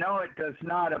 and no, it does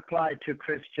not apply to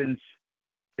Christians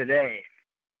today.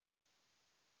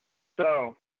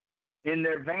 So, in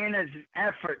their vain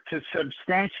effort to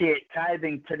substantiate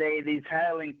tithing today, these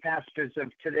hailing pastors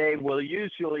of today will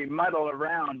usually muddle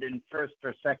around in 1st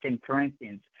or 2nd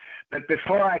Corinthians. But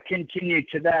before I continue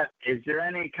to that, is there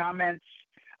any comments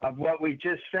of what we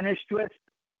just finished with?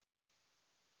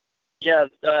 Yeah,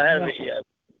 I have a,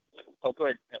 oh, go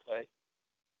ahead.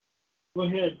 Go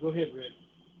ahead, Rick.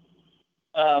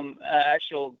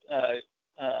 Actual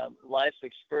life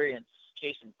experience,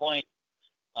 case in point,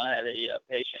 I had a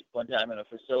patient one time in a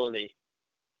facility,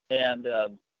 and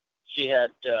she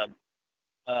had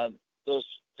those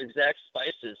exact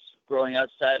spices growing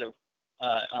outside of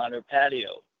on her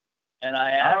patio, and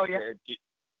I asked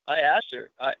her.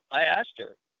 I asked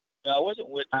her. Now, I wasn't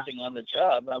witnessing on the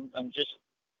job. I'm just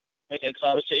making a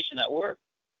conversation at work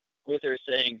with her,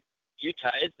 saying, "You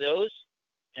tithe those?"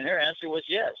 And her answer was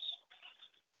yes.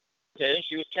 Okay, and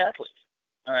she was Catholic.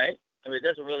 All right. I mean, it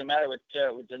doesn't really matter what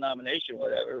denomination,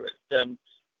 whatever. But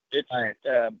it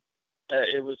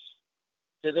was.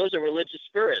 So those are religious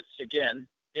spirits again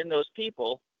in those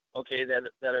people. Okay,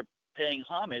 that are paying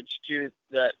homage to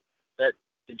the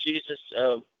Jesus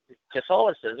of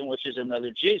Catholicism, which is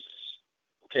another Jesus.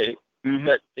 Okay,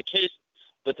 but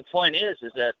the point is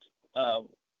that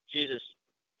Jesus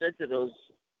said to those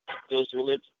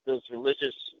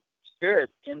religious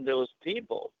spirits in those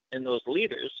people, in those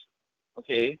leaders,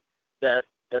 okay, that's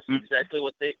exactly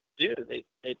what they do. They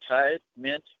tithe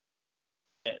mint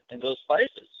and those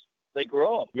spices. They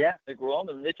grow them. Yeah. They grow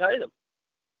them and they tithe them.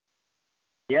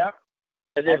 Yeah.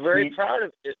 And they're very proud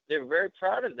of it. They're very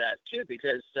proud of that too,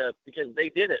 because they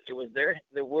did it. It was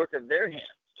the work of their hands.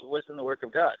 It wasn't the work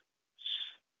of God.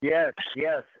 Yes,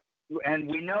 yes. And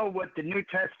we know what the New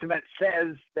Testament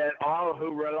says, that all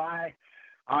who rely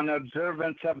on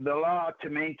observance of the law to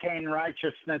maintain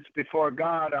righteousness before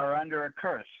God are under a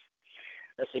curse.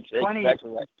 That's exactly right.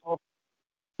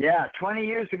 Yeah, 20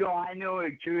 years ago, I knew a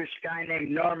Jewish guy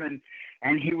named Norman,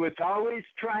 and he was always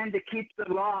trying to keep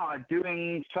the law,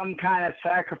 doing some kind of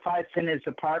sacrifice in his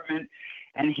apartment,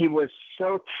 and he was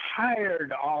so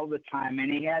tired all the time,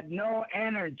 and he had no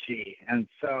energy. And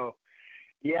so,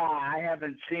 yeah, I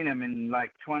haven't seen him in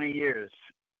like 20 years.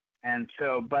 And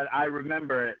so, but I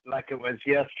remember it like it was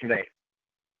yesterday.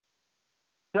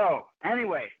 So,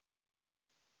 anyway,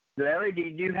 Larry,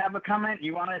 did you have a comment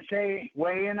you want to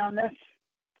weigh in on this?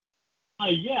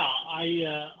 Yeah,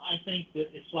 I think that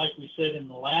it's like we said in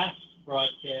the last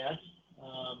broadcast.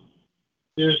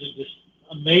 There's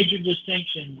a major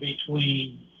distinction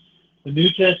between the New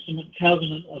Testament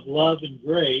covenant of love and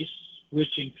grace,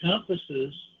 which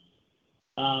encompasses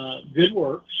good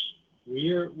works.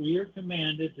 We are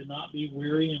commanded to not be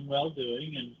weary in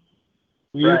well-doing, and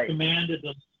we are commanded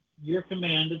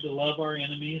to love our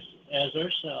enemies as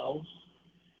ourselves.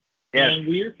 Yes. And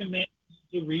we are commanded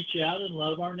to reach out and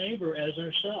love our neighbor as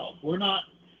ourselves. We're not.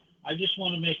 I just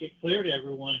want to make it clear to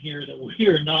everyone here that we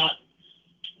are not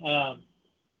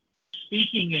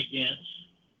speaking against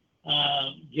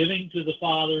giving to the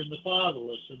father and the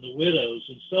fatherless and the widows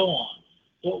and so on.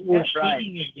 What we're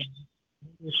speaking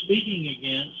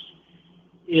against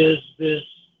is this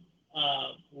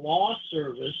law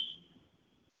service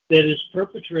that is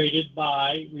perpetrated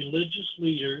by religious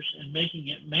leaders and making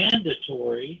it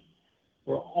mandatory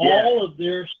for all of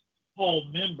their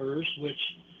so-called members, which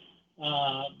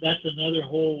that's another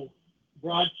whole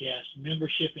broadcast.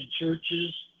 Membership in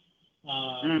churches,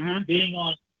 being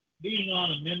on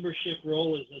a membership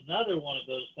roll is another one of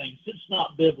those things. It's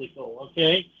not biblical,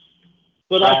 okay?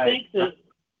 But I think that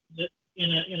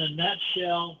in a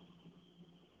nutshell,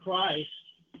 Christ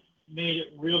made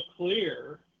it real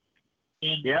clear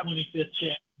in the 25th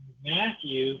chapter of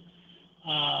Matthew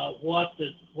what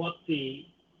the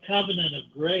covenant of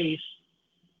grace,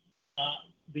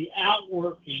 the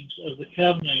outworkings of the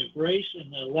covenant of grace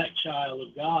and the elect child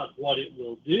of God, what it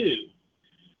will do.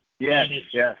 Yes.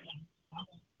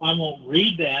 I won't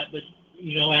read that, but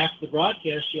after the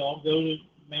broadcast, y'all go to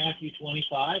Matthew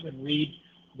 25 and read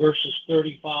verses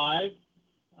 35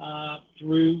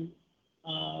 through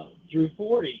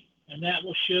 40, and that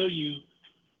will show you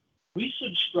we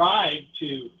subscribe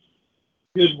to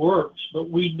good works, but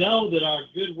we know that our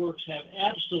good works have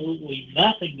absolutely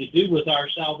nothing to do with our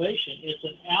salvation. It's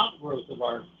an outgrowth of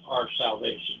our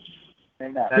salvation.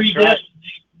 We've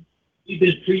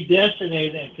been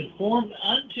predestinated and conformed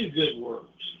unto good works.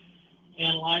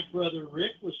 And like Brother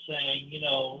Rick was saying,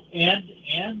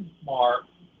 and Mark,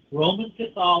 Roman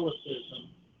Catholicism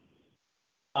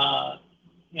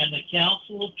and the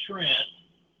Council of Trent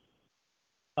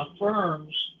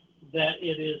affirms that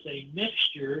it is a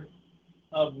mixture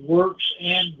of works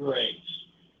and grace,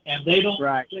 and they don't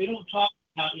talk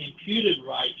about imputed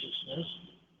righteousness.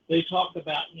 they talk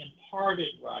about imparted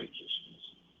righteousness.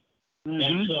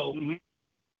 And so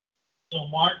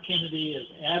Mark Kennedy is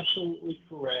absolutely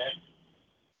correct.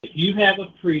 If you have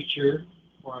a preacher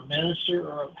or a minister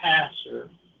or a pastor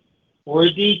or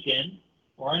a deacon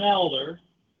or an elder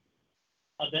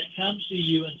that comes to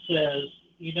you and says,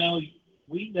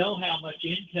 we know how much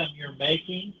income you're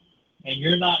making and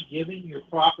you're not giving your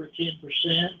proper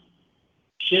 10%,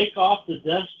 shake off the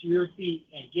dust to your feet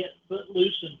and get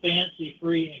footloose and fancy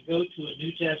free and go to a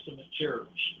New Testament church.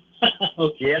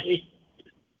 Okay? Yes.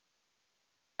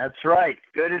 That's right.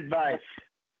 Good advice.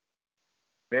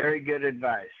 Very good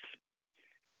advice.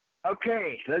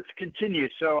 Okay, let's continue.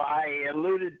 So I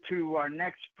alluded to our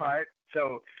next part.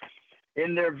 So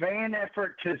in their vain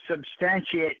effort to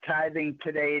substantiate tithing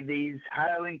today, these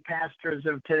hireling pastors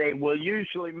of today will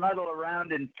usually muddle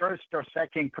around in 1st or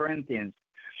 2nd Corinthians.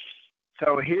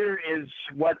 So here is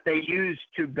what they use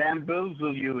to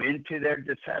bamboozle you into their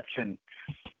deception.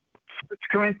 1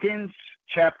 Corinthians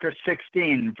chapter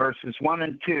 16, verses 1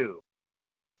 and 2.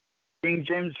 King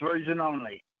James Version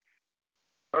only.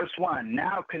 Verse 1,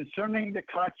 now concerning the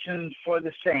collections for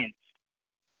the saints,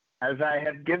 as I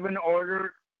have given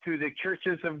order to the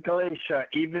churches of Galatia,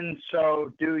 even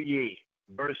so do ye.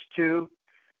 Verse 2,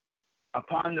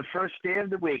 upon the first day of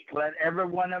the week, let every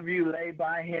one of you lay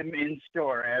by him in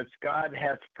store, as God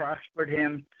hath prospered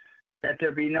him, that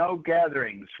there be no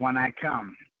gatherings when I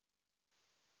come.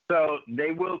 So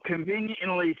they will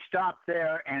conveniently stop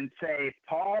there and say,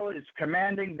 Paul is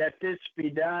commanding that this be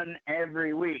done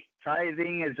every week.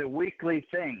 Tithing is a weekly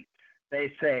thing.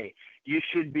 They say, you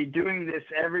should be doing this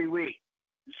every week.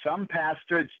 Some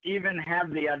pastors even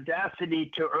have the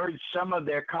audacity to urge some of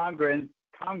their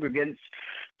congregants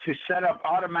to set up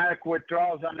automatic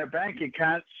withdrawals on their bank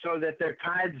accounts so that their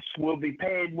tithes will be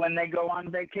paid when they go on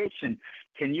vacation.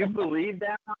 Can you believe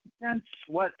that nonsense?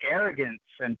 What arrogance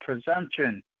and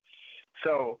presumption.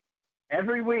 So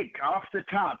every week off the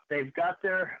top, they've got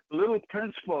their little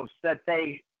principles that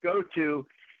they go to,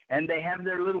 and they have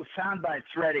their little sound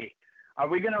bites ready. Are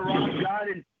we going to rob God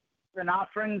in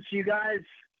offerings, you guys?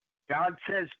 God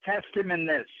says, test him in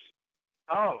this.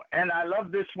 Oh, and I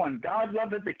love this one. God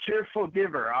loveth the cheerful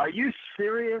giver. Are you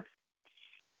serious?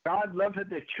 God loveth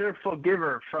the cheerful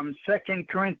giver from 2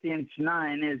 Corinthians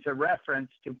 9 is a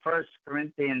reference to 1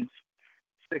 Corinthians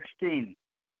 16.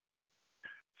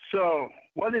 So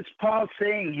what is Paul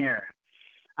saying here?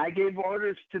 I gave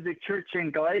orders to the church in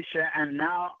Galatia, and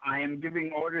now I am giving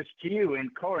orders to you in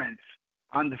Corinth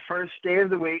on the first day of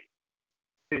the week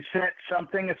to set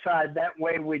something aside. That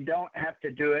way we don't have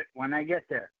to do it when I get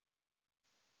there.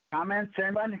 Comments,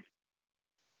 anybody?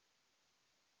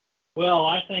 Well,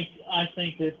 I think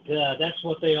that that's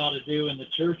what they ought to do in the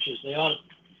churches. They ought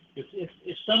to,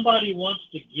 if somebody wants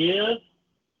to give,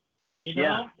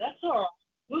 that's all right.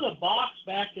 Put a box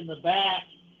back in the back.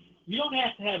 You don't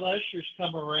have to have ushers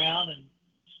come around and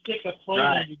stick a plate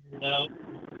under your nose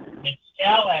and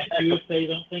scowl at you if they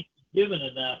don't think you're giving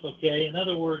enough, okay? In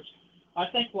other words, I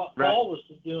think what Paul was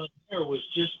doing there was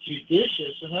just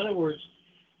judicious. In other words,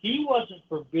 he wasn't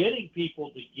forbidding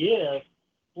people to give.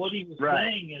 What he was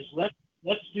saying is,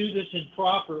 let's do this in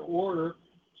proper order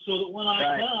so that when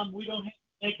I come, we don't have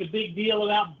to make a big deal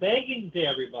about begging to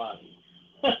everybody.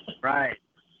 Right.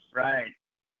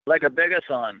 Like a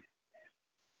begathon.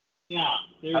 Yeah,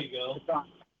 there you go.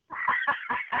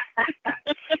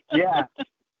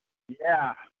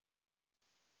 Yeah.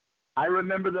 I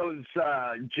remember those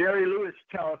Jerry Lewis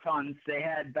telethons they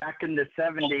had back in the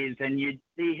 70s, and you'd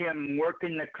see him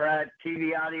working the crowd,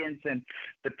 TV audience, and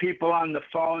the people on the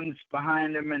phones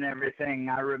behind him and everything.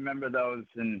 I remember those,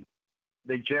 and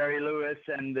the Jerry Lewis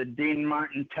and the Dean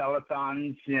Martin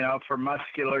telethons, for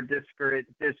muscular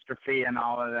dystrophy and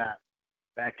all of that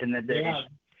back in the day. Yeah.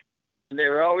 They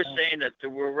were always saying that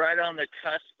we're right on the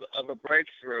cusp of a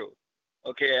breakthrough.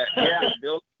 Okay,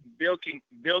 bilking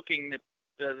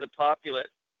the populace.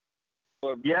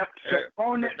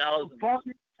 Phone it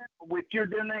with your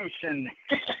donation.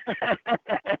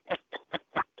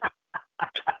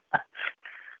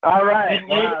 All right.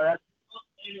 And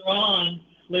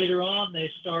later on, they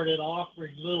started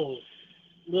offering little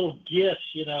gifts.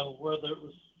 Whether it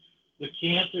was the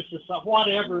cancer society,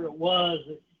 whatever it was.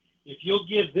 If you'll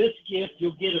give this gift,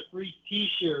 you'll get a free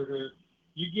T-shirt, or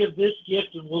you give this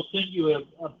gift and we'll send you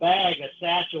a bag, a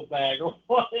satchel bag, or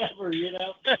whatever, It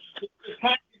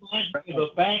kind of reminds me of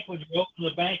a bank when you open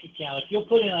a bank account. If you'll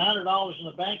put in $100 in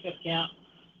the bank account,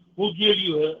 we'll give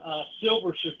you a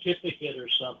silver certificate or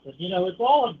something. It's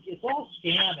all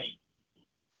scamming.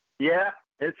 Yeah,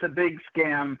 it's a big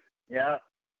scam. Yeah.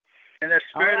 And the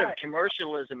spirit of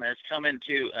commercialism has come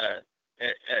into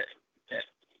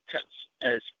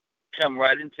has come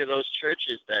right into those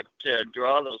churches that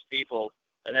draw those people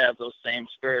that have those same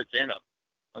spirits in them.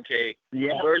 Okay,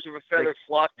 Yeah. birds of a feather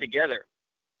flock together,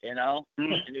 and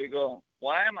you go,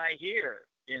 why am I here?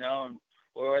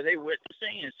 Or are they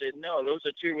witnessing? And said, no, those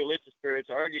are two religious spirits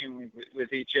arguing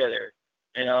with each other.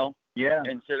 Yeah.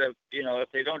 Instead of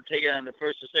if they don't take it on the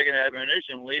first or second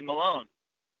admonition, leave them alone.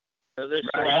 So they're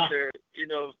still Right. out there.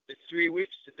 The 3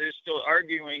 weeks they're still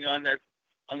arguing on that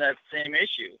same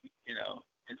issue.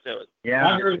 And so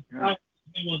Yeah. I heard one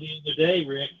the other day,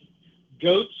 Rick.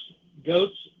 Goats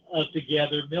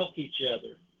together milk each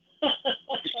other.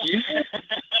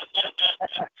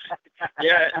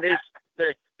 yeah,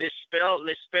 they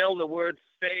spell the word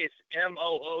faith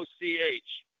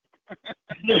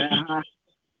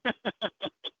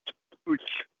Mooch.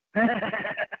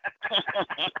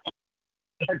 Uh-huh.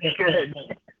 That's good.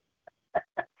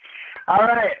 All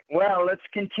right. Well, let's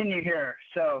continue here.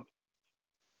 So,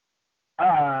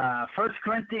 1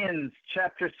 Corinthians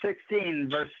chapter 16,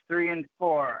 verse 3 and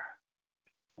 4.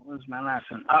 What was my last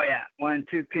one? Oh, yeah. 1 and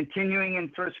 2. Continuing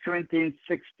in 1 Corinthians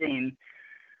 16,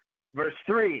 verse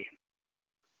 3.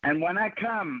 And when I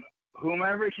come,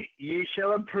 whomever ye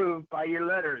shall approve by your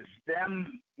letters,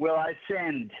 them will I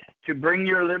send to bring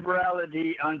your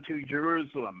liberality unto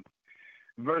Jerusalem.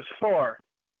 Verse 4.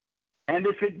 And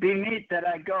if it be meet that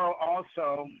I go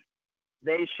also,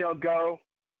 they shall go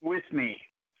with me.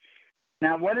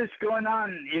 Now, what is going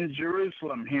on in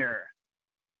Jerusalem here?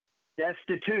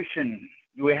 Destitution.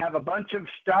 We have a bunch of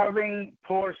starving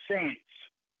poor saints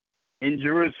in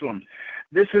Jerusalem.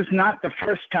 This is not the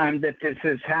first time that this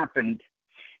has happened.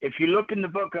 If you look in the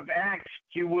book of Acts,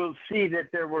 you will see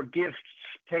that there were gifts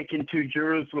taken to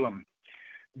Jerusalem.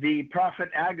 The prophet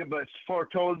Agabus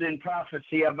foretold in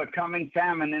prophecy of a coming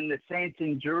famine, and the saints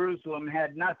in Jerusalem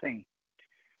had nothing.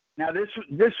 Now, this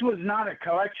was not a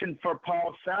collection for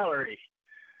Paul's salary.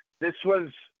 This was,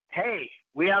 hey,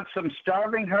 we have some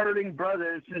starving, hurting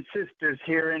brothers and sisters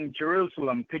here in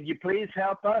Jerusalem. Could you please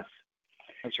help us?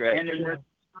 That's right.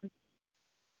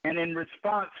 And in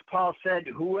response, Paul said,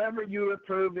 whoever you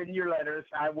approve in your letters,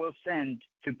 I will send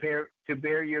to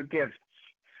bear your gifts.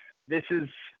 This is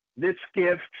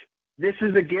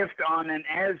a gift on an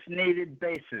as-needed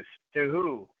basis. To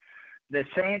who? The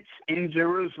saints in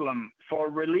Jerusalem, for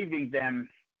relieving them.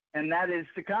 And that is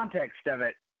the context of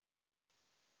it.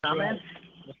 Comments?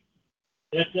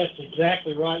 That's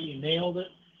exactly right. You nailed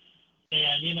it.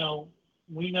 And,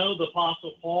 we know the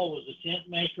Apostle Paul was a tent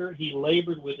maker. He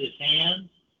labored with his hands.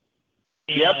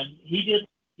 And yep. he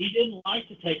didn't like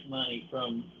to take money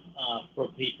from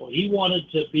people. He wanted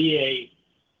to be a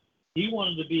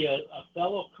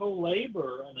fellow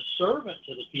co-laborer and a servant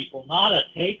to the people, not a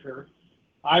taker.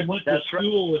 I went to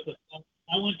school with a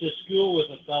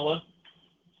fella,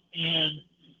 and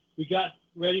we got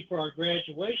ready for our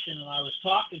graduation, and I was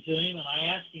talking to him, and I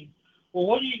asked him, well,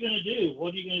 what are you going to do?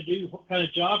 What are you going to do? What kind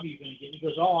of job are you going to get? He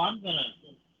goes, oh, I'm going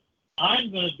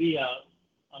to be a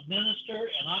minister,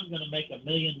 and I'm going to make $1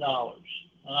 million.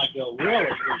 And I go, really? He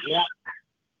goes, yeah.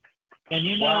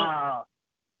 And wow.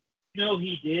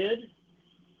 He did.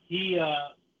 He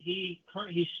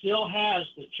still has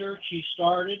the church he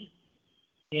started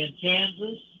in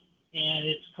Kansas, and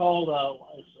it's called a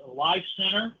Life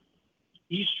Center.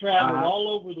 He's traveled all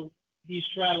over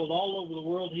the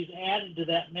world. He's added to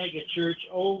that mega church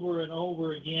over and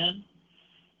over again.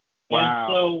 Wow.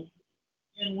 And so,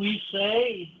 can we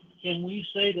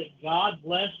say that God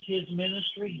blessed his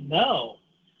ministry? No.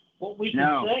 What we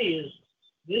can say is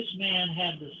this man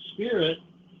had the spirit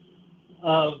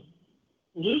of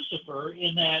Lucifer,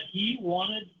 in that he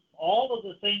wanted all of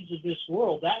the things of this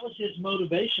world. That was his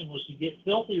motivation, was to get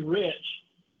filthy rich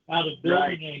out of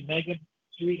building a mega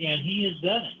ministry, and he has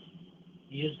done it.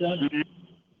 He has done it.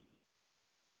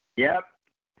 Yep.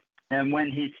 And when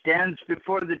he stands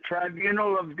before the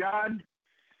tribunal of God,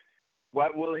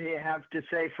 what will he have to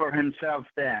say for himself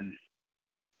then?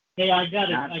 Hey, I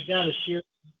gotta share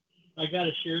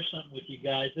something with you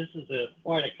guys. This is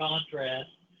quite a contrast.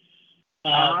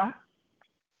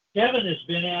 Kevin has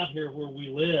been out here where we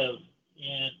live,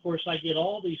 and of course I get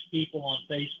all these people on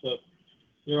Facebook.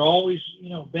 They're always,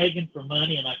 begging for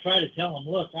money, and I try to tell them,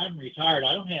 look, I'm retired.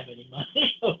 I don't have any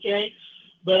money, okay?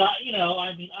 But I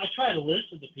try to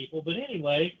listen to people. But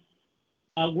anyway,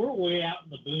 we're way out in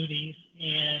the boonies,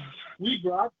 and we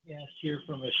broadcast here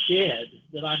from a shed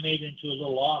that I made into a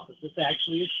little office. It's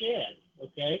actually a shed,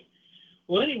 okay?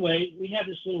 Well, anyway, we have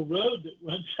this little road that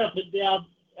runs up and down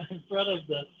in front of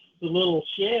the little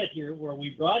shed here where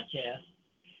we broadcast,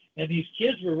 and these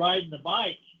kids were riding the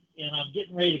bike, and I'm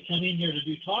getting ready to come in here to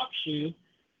do talk shoe,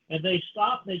 and they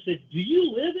stopped and they said, do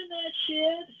you live in that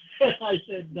shed? And I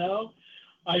said, no.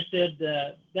 I said,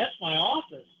 that's my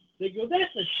office. They go,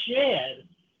 that's a shed.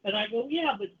 And I go,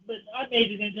 yeah, but I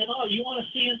made it into, oh, you want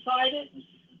to see inside it?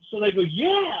 So they go,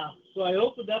 yeah. So I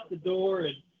opened up the door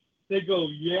and they go,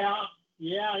 yeah,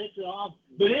 it's off,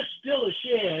 but it's still a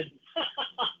shed.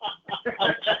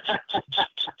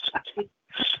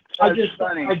 That's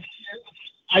funny.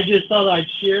 I just thought I'd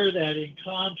share that in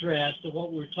contrast to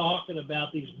what we're talking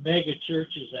about, these mega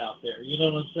churches out there. You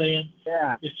know what I'm saying?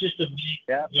 Yeah. It's just a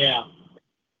yeah. yeah.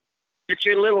 It's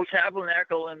your little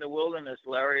tabernacle in the wilderness,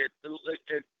 Larry. It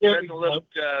doesn't look.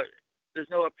 There's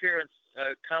no appearance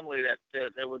comely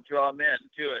that would draw men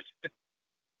to it.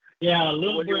 Yeah,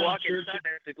 little when you brown walk church. inside,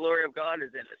 the glory of God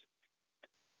is in it.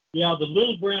 Yeah, the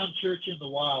little brown church in the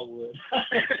Wildwood.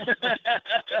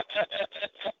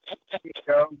 There you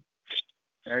go.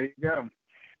 There you go.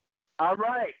 All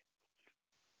right.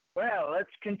 Well, let's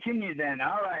continue then.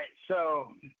 All right. So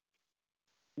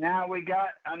now we got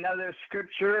another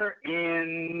scripture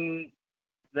in,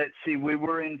 let's see, we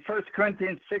were in 1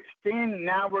 Corinthians 16.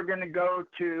 Now we're going to go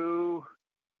to,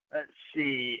 let's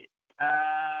see,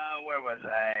 where was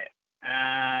I?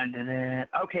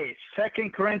 Okay, 2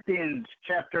 Corinthians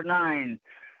chapter 9,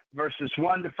 verses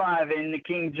 1 to 5 in the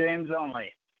King James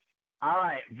only. All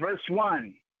right, verse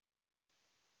 1.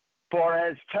 For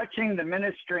as touching the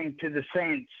ministering to the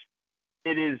saints,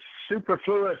 it is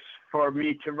superfluous for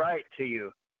me to write to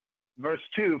you. Verse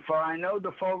 2, for I know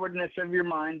the forwardness of your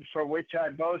mind, for which I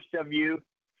boast of you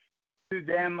to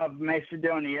them of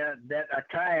Macedonia, that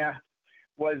Achaia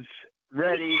was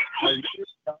ready,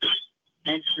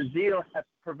 and your zeal hath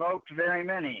provoked very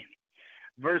many.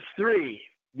 Verse 3,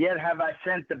 yet have I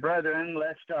sent the brethren,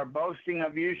 lest our boasting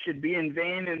of you should be in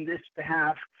vain in this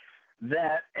behalf,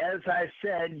 that, as I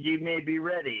said, ye may be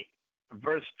ready.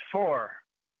 Verse 4,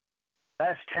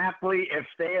 lest haply, if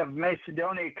they of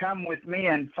Macedonia come with me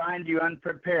and find you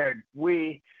unprepared,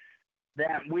 we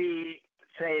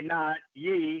say not,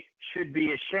 ye should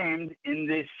be ashamed in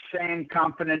this same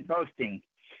confident boasting.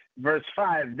 Verse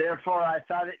 5, therefore I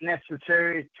thought it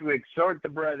necessary to exhort the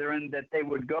brethren that they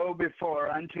would go before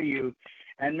unto you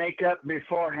and make up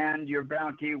beforehand your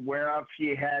bounty, whereof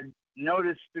ye had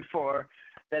noticed before,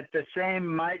 that the same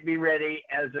might be ready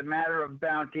as a matter of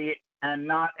bounty and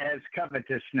not as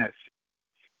covetousness.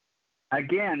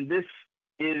 Again, this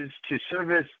is to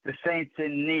service the saints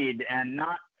in need and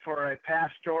not for a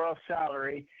pastoral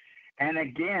salary. And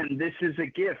again, this is a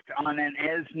gift on an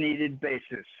as-needed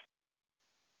basis.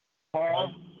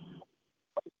 Paul,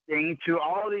 to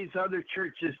all these other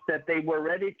churches that they were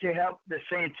ready to help the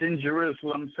saints in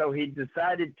Jerusalem, so he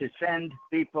decided to send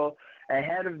people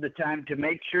ahead of the time to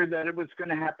make sure that it was going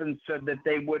to happen so that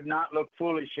they would not look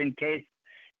foolish in case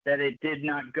that it did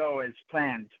not go as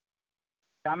planned.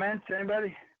 Comments,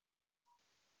 anybody?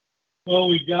 Well,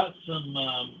 we've got some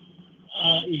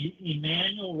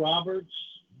Emmanuel Roberts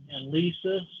and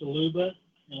Lisa Saluba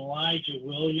and Elijah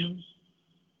Williams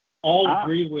all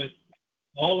agree with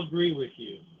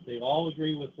you. They all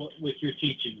agree with your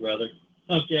teaching, brother.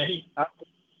 Okay.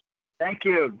 Thank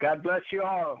you. God bless you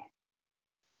all.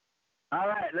 All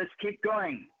right, let's keep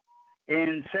going.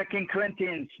 In 2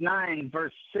 Corinthians 9,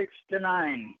 verse 6 to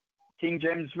 9, King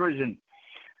James Version.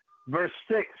 Verse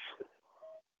 6,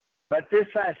 but this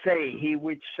I say, he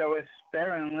which soweth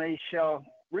sparingly shall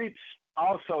reap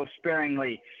also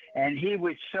sparingly, and he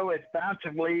which soweth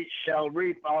bountifully shall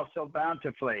reap also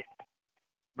bountifully.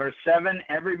 Verse 7,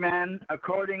 every man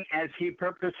according as he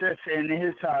purposeth in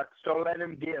his heart, so let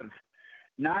him give,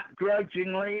 not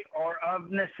grudgingly or of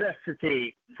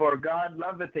necessity, for God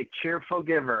loveth a cheerful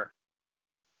giver.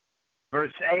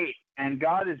 Verse 8, and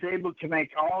God is able to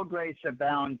make all grace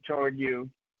abound toward you,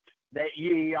 that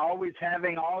ye, always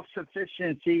having all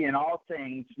sufficiency in all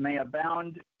things, may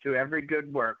abound to every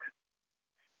good work.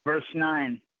 Verse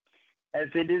 9, as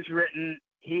it is written,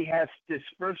 he hath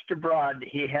dispersed abroad,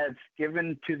 he hath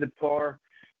given to the poor,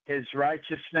 his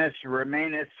righteousness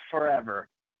remaineth forever.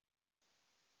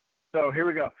 So here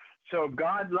we go. So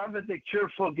God loveth a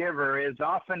cheerful giver is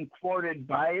often quoted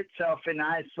by itself in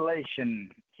isolation.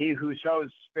 He who sows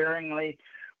sparingly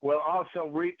will also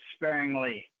reap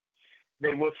sparingly.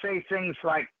 They will say things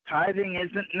like tithing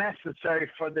isn't necessary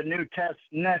for the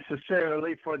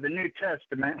necessarily for the New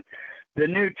Testament. The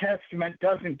New Testament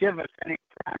doesn't give us any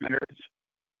parameters.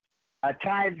 A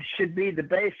tithe should be the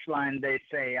baseline, they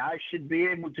say. I should be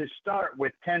able to start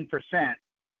with 10%.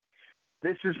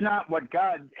 This is not what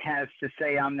God has to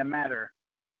say on the matter.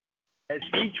 As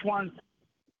each one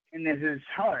in his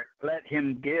heart, let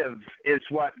him give, is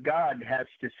what God has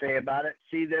to say about it.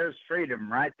 See, there's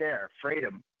freedom right there,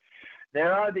 freedom.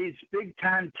 there are these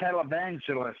big-time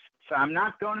televangelists. I'm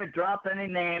not going to drop any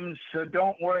names, so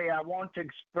don't worry. I won't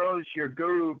expose your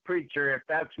guru preacher if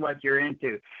that's what you're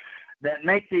into, that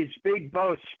make these big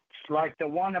boasts like the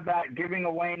one about giving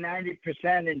away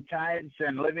 90% in tithes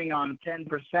and living on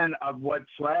 10% of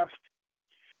what's left.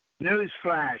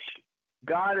 Newsflash,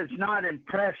 God is not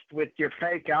impressed with your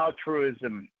fake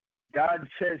altruism. God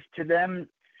says to them,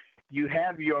 you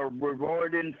have your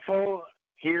reward in full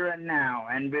here and now,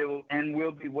 and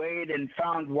will be weighed and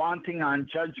found wanting on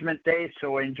Judgment Day,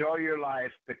 so enjoy your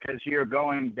life because you're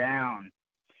going down.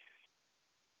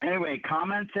 Anyway,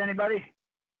 comments, anybody?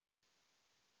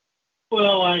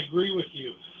 Well, I agree with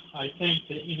you. I think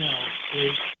that,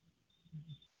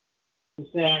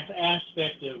 this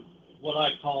aspect of what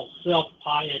I call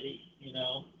self-piety,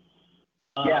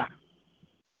 Yeah.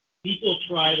 People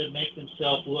try to make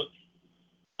themselves look,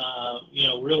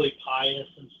 really pious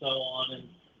and so on. And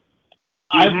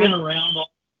I've been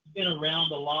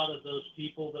around a lot of those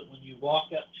people that when you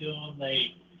walk up to them,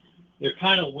 they're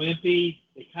kind of wimpy.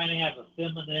 They kind of have a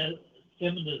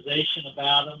feminization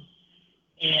about them,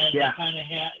 and they kind of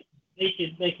have.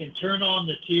 They can turn on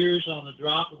the tears on the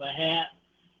drop of a hat.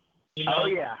 Oh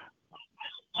yeah.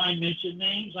 I mention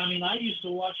names. I mean, I used to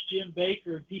watch Jim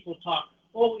Bakker and people talk.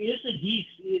 Oh, isn't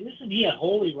he a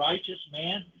holy, righteous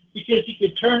man? Because he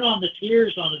could turn on the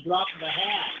tears on the drop of a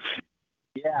hat.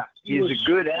 Yeah, he's a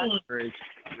good actor. He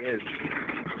is.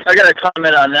 I got a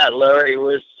comment on that, Larry. It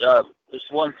was this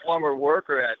one former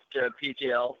worker at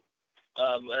PTL.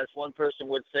 As one person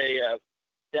would say,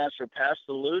 stands for pass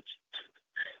the loot,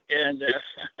 and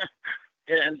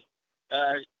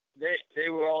they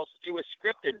were all. It was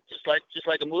scripted, just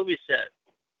like a movie set.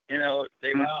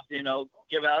 They would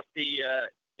give out the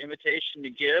invitation to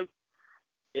give.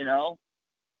 It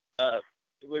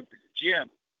would Jim :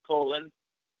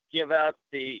 give out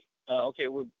the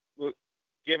we're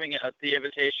giving out the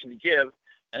invitation to give,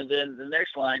 and then the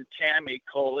next line, Tammy :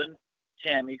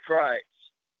 Tammy cries.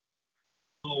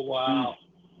 Oh wow!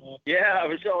 Yeah, it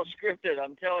was all scripted.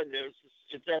 I'm telling you,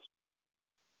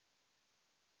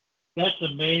 That's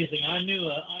amazing.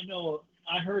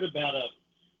 I heard about a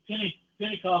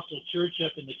Pentecostal church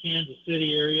up in the Kansas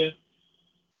City area,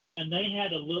 and they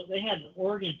had an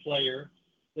organ player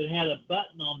that had a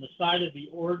button on the side of the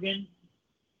organ,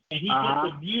 and he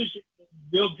put the music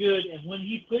real good. And when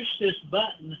he pushed this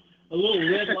button, a little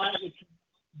red light would come.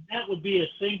 That would be a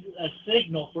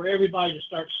signal for everybody to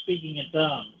start speaking in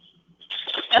tongues.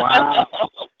 Wow.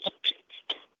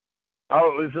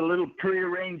 Oh, it was a little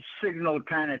prearranged signal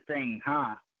kind of thing,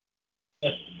 huh?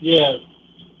 Yes.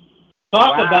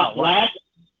 Talk about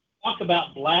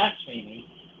blasphemy.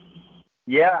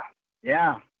 Yeah.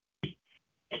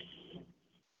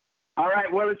 All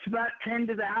right, well, it's about 10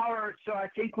 to the hour, so I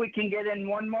think we can get in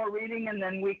one more reading, and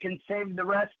then we can save the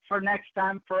rest for next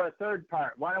time for a third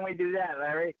part. Why don't we do that,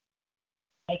 Larry?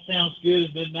 That sounds good,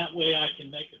 and then that way I can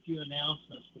make a few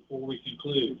announcements before we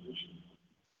conclude.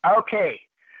 Okay.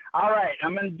 All right,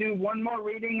 I'm going to do one more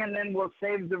reading, and then we'll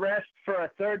save the rest for a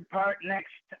third part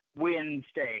next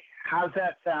Wednesday. How's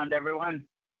that sound, everyone?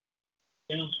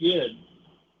 Sounds good.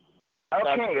 Okay.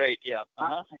 That's great, yeah.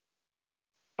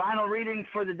 Final reading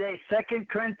for the day, 2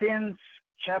 Corinthians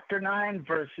chapter 9,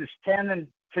 verses 10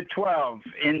 to 12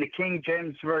 in the King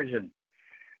James Version.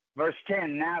 Verse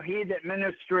 10, now he that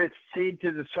ministereth seed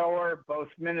to the sower, both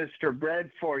minister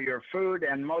bread for your food,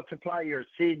 and multiply your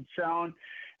seed sown,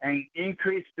 and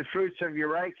increase the fruits of your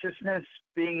righteousness,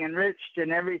 being enriched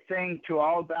in everything to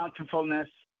all bountifulness,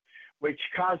 which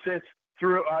causeth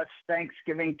through us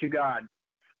thanksgiving to God.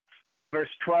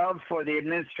 Verse 12, for the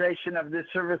administration of this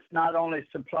service not only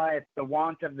supplieth the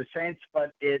want of the saints,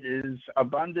 but it is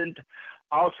abundant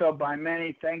also by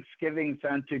many thanksgivings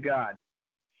unto God.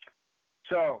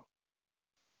 So,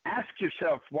 ask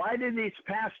yourself, why do these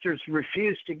pastors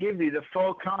refuse to give you the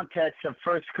full context of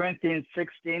 1 Corinthians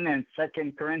 16 and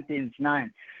 2 Corinthians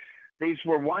 9? These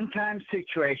were one-time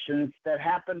situations that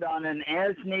happened on an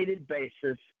as-needed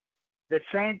basis. The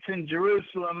saints in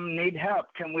Jerusalem need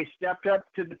help. Can we step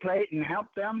up to the plate and help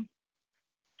them?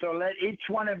 So let each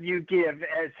one of you give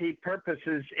as he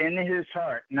purposes in his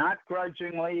heart, not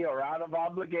grudgingly or out of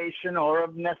obligation or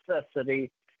of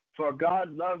necessity, for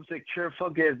God loves a cheerful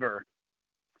giver.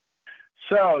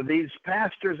 So these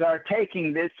pastors are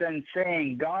taking this and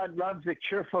saying, God loves a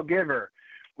cheerful giver.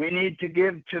 We need to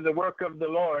give to the work of the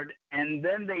Lord. And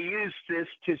then they use this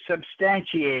to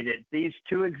substantiate it. These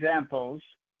two examples,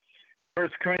 1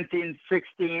 Corinthians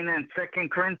 16 and 2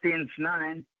 Corinthians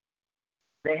 9,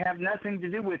 they have nothing to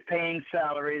do with paying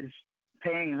salaries,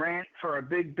 paying rent for a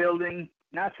big building,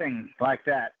 nothing like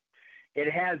that.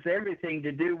 It has everything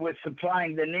to do with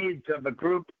supplying the needs of a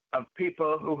group of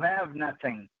people who have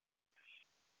nothing.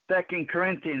 2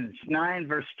 Corinthians 9,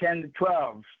 verse 10 to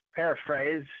 12,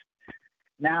 paraphrase.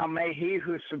 Now may he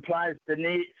who supplies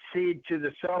the seed to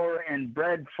the sower and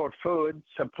bread for food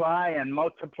supply and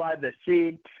multiply the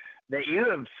seed that you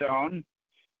have sown.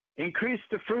 Increase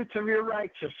the fruits of your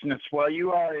righteousness while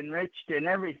you are enriched in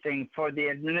everything, for the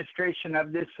administration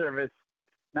of this service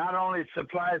not only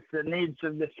supplies the needs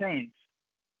of the saints.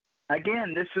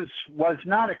 Again, this was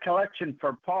not a collection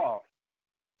for Paul.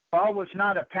 Paul was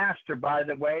not a pastor, by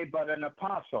the way, but an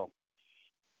apostle.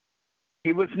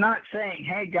 He was not saying,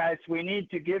 hey, guys, we need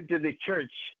to give to the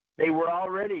church. They were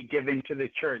already giving to the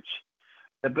church.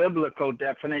 The biblical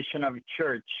definition of a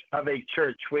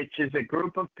church, which is a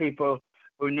group of people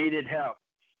who needed help.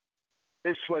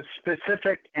 This was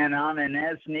specific and on an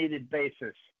as-needed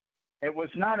basis. It was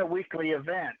not a weekly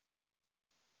event.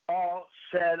 Paul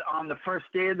said on the first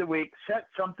day of the week, set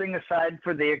something aside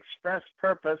for the express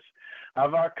purpose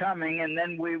of our coming, and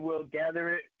then we will gather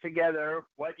it together,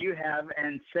 what you have,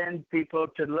 and send people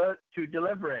to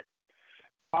deliver it.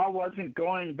 Paul wasn't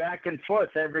going back and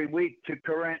forth every week to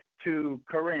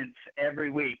Corinth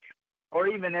every week, or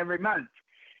even every month.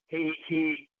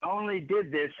 He only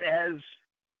did this as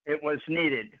it was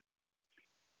needed.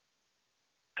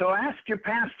 So ask your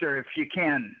pastor if you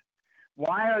can,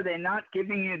 why are they not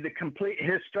giving you the complete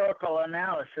historical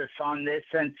analysis on this,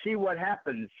 and see what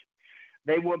happens?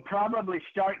 They will probably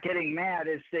start getting mad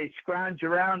as they scrounge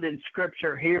around in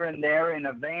scripture here and there in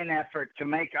a vain effort to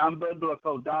make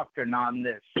unbiblical doctrine on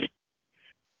this.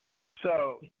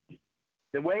 So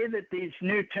the way that these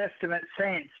New Testament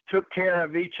saints took care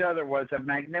of each other was a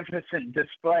magnificent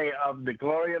display of the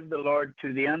glory of the Lord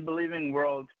to the unbelieving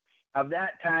world of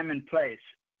that time and place.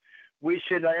 We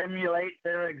should emulate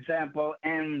their example,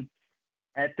 and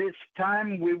at this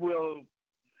time we will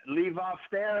leave off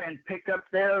there and pick up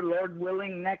there, Lord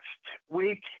willing, next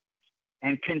week,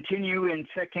 and continue in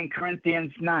 2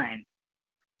 Corinthians 9.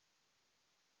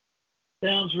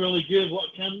 Sounds really good.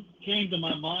 What came to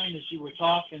my mind as you were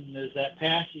talking is that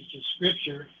passage of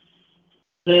Scripture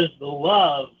says the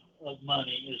love of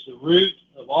money is the root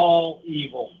of all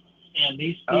evil. And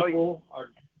these people are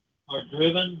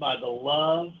driven by the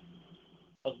love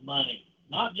of money.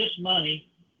 Not just money,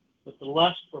 but the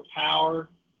lust for power,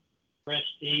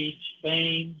 prestige,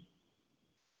 fame.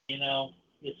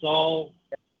 It's all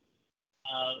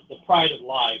the pride of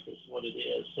life is what it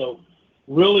is. So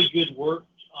really good work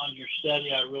on your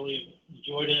study. I really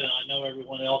enjoyed it, and I know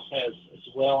everyone else has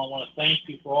as well. I want to thank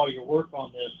you for all your work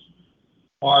on this,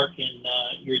 Mark, and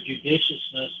your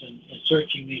judiciousness in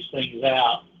searching these things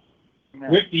out. Yeah.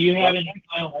 Rick, do you have any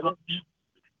final comments?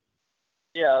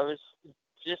 Yeah, it was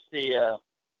just the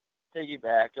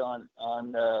piggyback on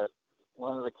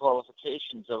one of the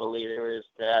qualifications of a leader is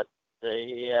that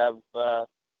they have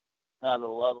not a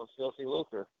love of filthy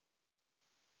lucre.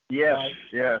 Yes, right?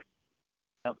 Yes.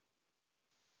 Yep.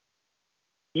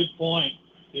 Good point.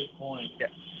 Yeah.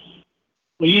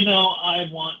 Well, I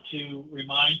want to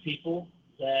remind people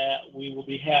that we will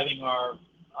be having our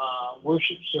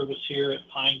worship service here at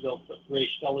Pineville Grace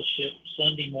Fellowship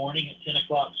Sunday morning at 10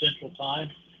 o'clock Central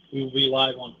Time. We will be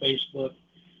live on Facebook.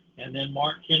 And then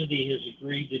Mark Kennedy has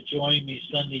agreed to join me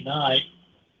Sunday night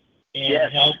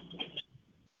and help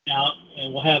out.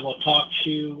 And we'll have a talk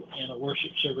show and a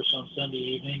worship service on Sunday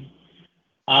evening.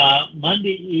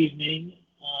 Monday evening,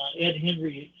 Ed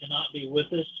Henry cannot be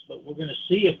with us, but we're going to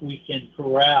see if we can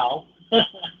corral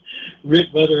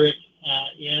Rick Butterick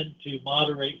in to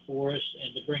moderate for us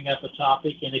and to bring up a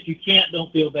topic. And if you can't,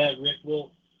 don't feel bad, Rick.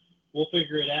 We'll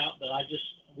figure it out. But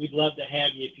we'd love to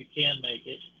have you if you can make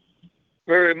it.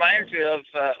 It reminds me of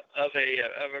a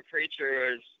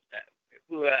preacher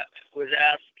who was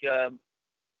asked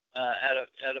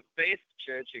at a faith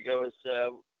church. He goes,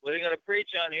 "What are you going to preach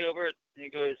on, Hubert?" And he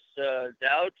goes,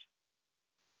 "Doubt."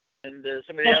 And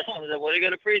somebody asked him, "What are you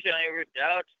going to preach on, Hubert?"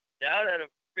 Doubt at a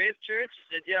faith church?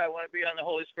 He said, "Yeah, I want to be on the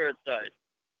Holy Spirit side."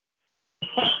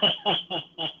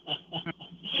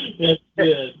 That's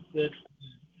good.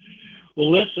 Well,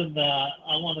 listen,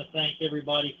 I want to thank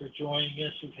everybody for joining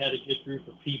us. We've had a good group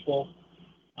of people.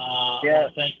 I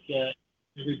want to thank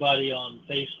everybody on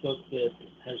Facebook that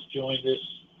has joined us.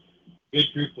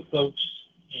 Good group of folks.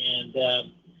 And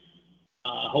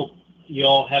I hope you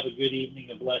all have a good evening,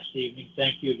 a blessed evening.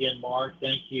 Thank you again, Mark.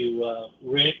 Thank you,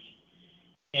 Rick.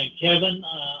 And Kevin,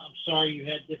 I'm sorry you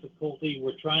had difficulty.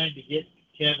 We're trying to get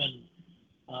Kevin.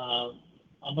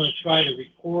 I'm going to try to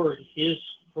record his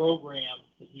program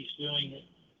that he's doing at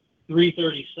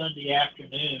 3:30 Sunday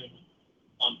afternoon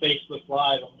on Facebook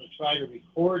Live. I'm going to try to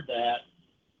record that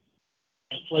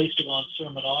and place it on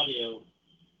sermon audio.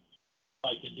 If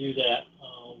I can do that,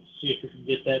 see if we can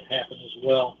get that to happen as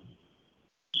well.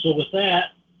 So with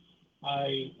that,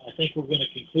 I think we're going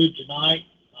to conclude tonight.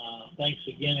 Thanks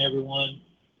again, everyone.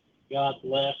 God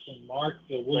bless. And Mark,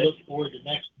 we'll look forward to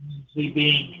next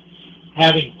Wednesday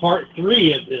having part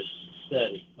 3 of this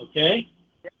study. Okay?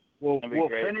 We'll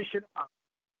finish it off.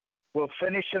 We'll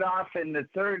finish it off in the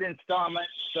 3rd installment,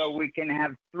 so we can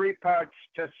have 3 parts,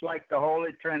 just like the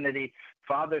Holy Trinity,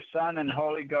 Father, Son, and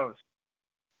Holy Ghost.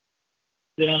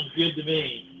 Sounds good to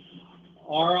me.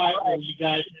 All right. Well, you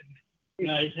guys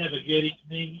have a good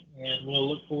evening, and we'll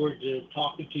look forward to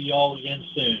talking to you all again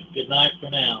soon. Good night for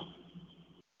now.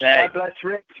 God bless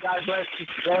Rick. God bless you.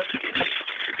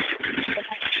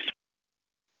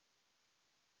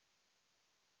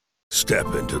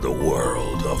 Step into the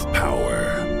world of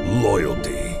power,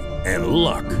 loyalty, and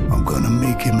luck. I'm gonna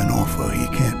make him an offer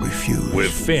he can't refuse.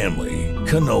 With family,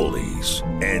 cannolis,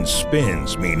 and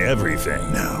spins mean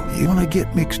everything. Now, you wanna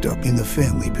get mixed up in the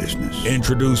family business.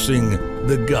 Introducing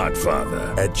The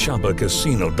Godfather at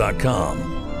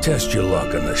ChumbaCasino.com. Test your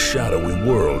luck in the shadowy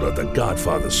world of The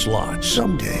Godfather slot.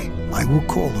 Someday, I will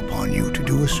call upon you to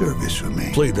do a service for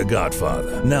me. Play The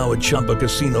Godfather, now at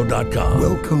ChumbaCasino.com.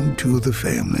 Welcome to the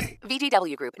family.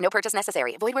 VGW Group. No purchase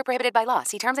necessary. Void where prohibited by law.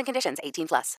 See terms and conditions. 18+.